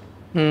 పిచ్చి ఇష్టం.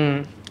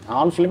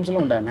 ఆల్ ఫిల్మ్స్లో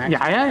ఉంటాయి.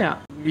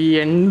 ఈ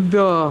ఎండ్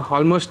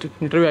ఆల్మోస్ట్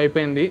ఇంటర్వ్యూ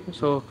అయిపోయింది.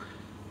 So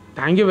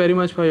thank you very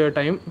much for your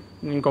time.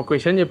 ఇంకొక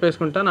విషయం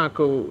చెప్పేసుకుంటా,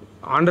 నాకు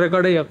ఆన్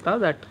రికార్డే చెప్తా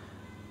దట్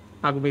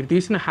నాకు మీరు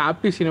తీసిన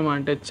హ్యాపీ సినిమా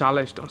అంటే చాలా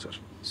ఇష్టం సార్.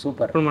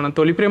 సూపర్. ఇప్పుడు మనం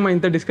తొలి ప్రేమ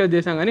ఇంత డిస్కస్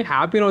చేసాం కానీ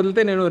హ్యాపీని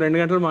వదిలితే నేను 2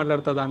 గంటలు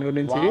మాట్లాడతా దాని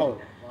గురించి.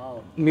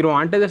 మీరు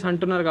మాంటేజెస్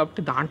అంటున్నారు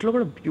కాబట్టి దాంట్లో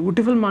కూడా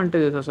బ్యూటిఫుల్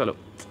మాంటేజెస్. అసలు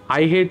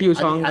ఐ హేట్ యూ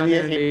సాంగ్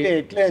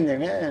ఎట్లా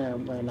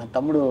నా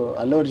తమ్ముడు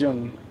అల్లు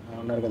అర్జున్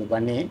ఉన్నారు కదా,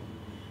 బన్నీ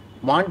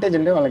మాంటేజ్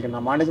అంటే వాళ్ళకి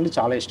నా మాంటేజ్ అంటే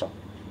చాలా ఇష్టం.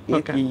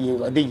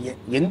 అది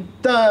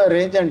ఎంత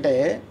రేంజ్ అంటే,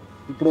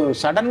 ఇప్పుడు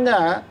సడన్గా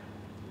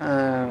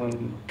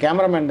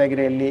కెమెరామెన్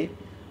దగ్గర వెళ్ళి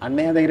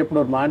అన్నయ్య దగ్గర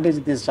ఇప్పుడు మాంటేజ్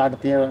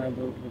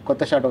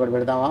కొత్త షాట్ ఒకటి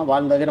పెడతామా,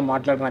 వాళ్ళ దగ్గర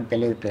మాట్లాడడం నాకు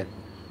తెలియదు.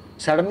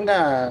 సడన్గా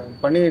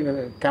పని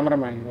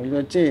కెమెరామెన్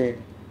వచ్చి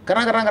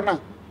కన్నా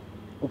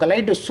ఒక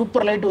లైట్,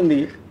 సూపర్ లైట్ ఉంది,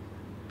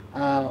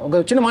 ఒక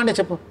చిన్న మాంటేజ్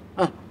చెప్పు,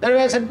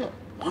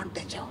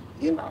 మాంటేజ్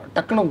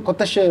టక్కున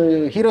కొత్త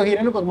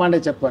హీరోయిన్ ఒక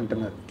మాంటేజ్ చెప్పు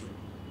అంటున్నారు.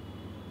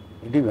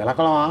 ఇది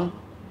వెలకలమా,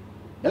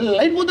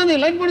 లైట్ పోతుంది,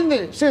 లైట్ పడింది,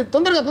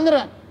 తొందరగా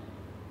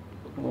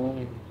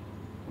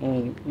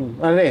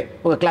అదే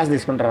ఒక క్లాస్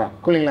తీసుకుంటారా,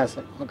 కూలింగ్ క్లాస్,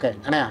 ఓకే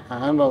అన్నయ్య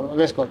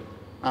వేసుకో,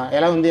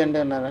 ఎలా ఉంది అంటే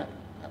అన్నారా,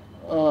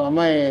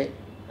 అమ్మాయి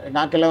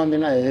నాకు ఎలా ఉంది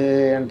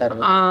అంటారు.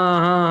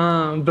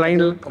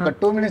 బ్లైండ్ ఒక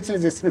 2 minutes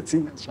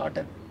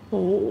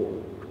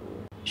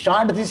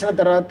షార్ట్ తీసిన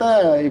తర్వాత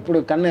ఇప్పుడు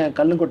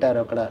కళ్ళు కొట్టారు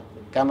అక్కడ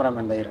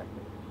కెమెరామెన్ దగ్గర.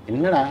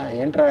 విన్నాడా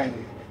ఏంట్రా,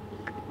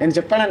 నేను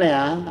చెప్పానన్నయ్య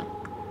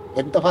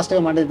ఎంత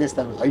ఫాస్ట్గా మాంటేజ్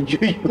తీస్తాను. అయ్యో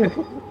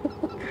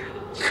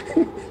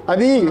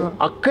అది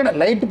అక్కడ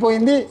లైట్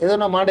పోయింది, ఏదో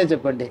మాంటేజ్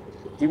చెప్పండి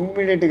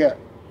ఇమ్మీడియట్గా.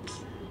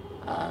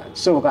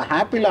 సో ఒక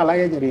హ్యాపీలో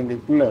అలాగే జరిగింది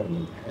ఫుల్.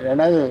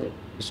 రెండోది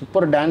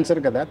సూపర్ డాన్సర్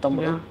కదా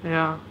తమ్ముడు.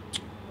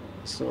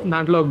 సో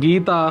దాంట్లో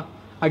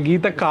ఆ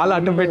గీత కాలు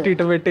అటు పెట్టి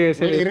ఇటు పెట్టి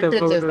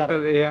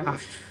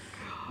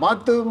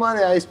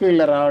మాది హై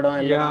స్పీడ్లో రావడం,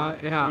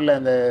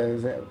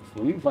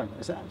 full fun,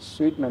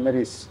 sweet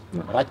memories,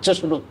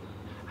 రచ్చసుడు.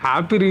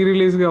 Happy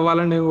release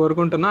కావాలని నేను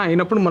కోరుకుంటున్నా.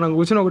 అయినప్పుడు మనం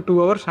కూర్చొని ఒక 2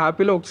 hours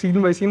హ్యాపీలో ఒక సీన్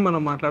బై సీన్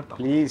మనం మాట్లాడతాం.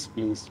 ప్లీజ్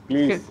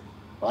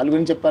వాళ్ళ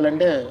గురించి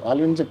చెప్పాలంటే వాళ్ళ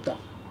గురించి చెప్తా.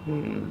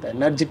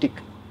 Energetic.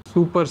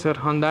 Super sir.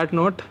 On that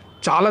note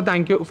చాలా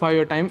thank you for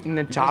your time.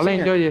 నేను చాలా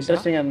ఎంజాయ్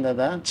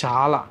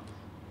చేశాను.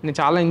 నేను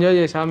చాలా ఎంజాయ్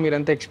చేశాను. మీరు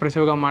ఎంత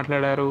ఎక్స్ప్రెసివ్గా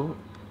మాట్లాడారు.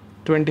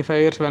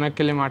 25 years వెనక్కి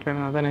వెళ్ళి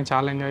మాట్లాడిన కదా, నేను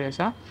చాలా ఎంజాయ్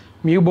చేశాను.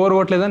 మీకు బోర్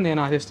కొట్టలేదని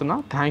నేను ఆశిస్తున్నా.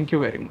 Thank you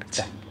very much.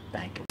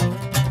 Thank you.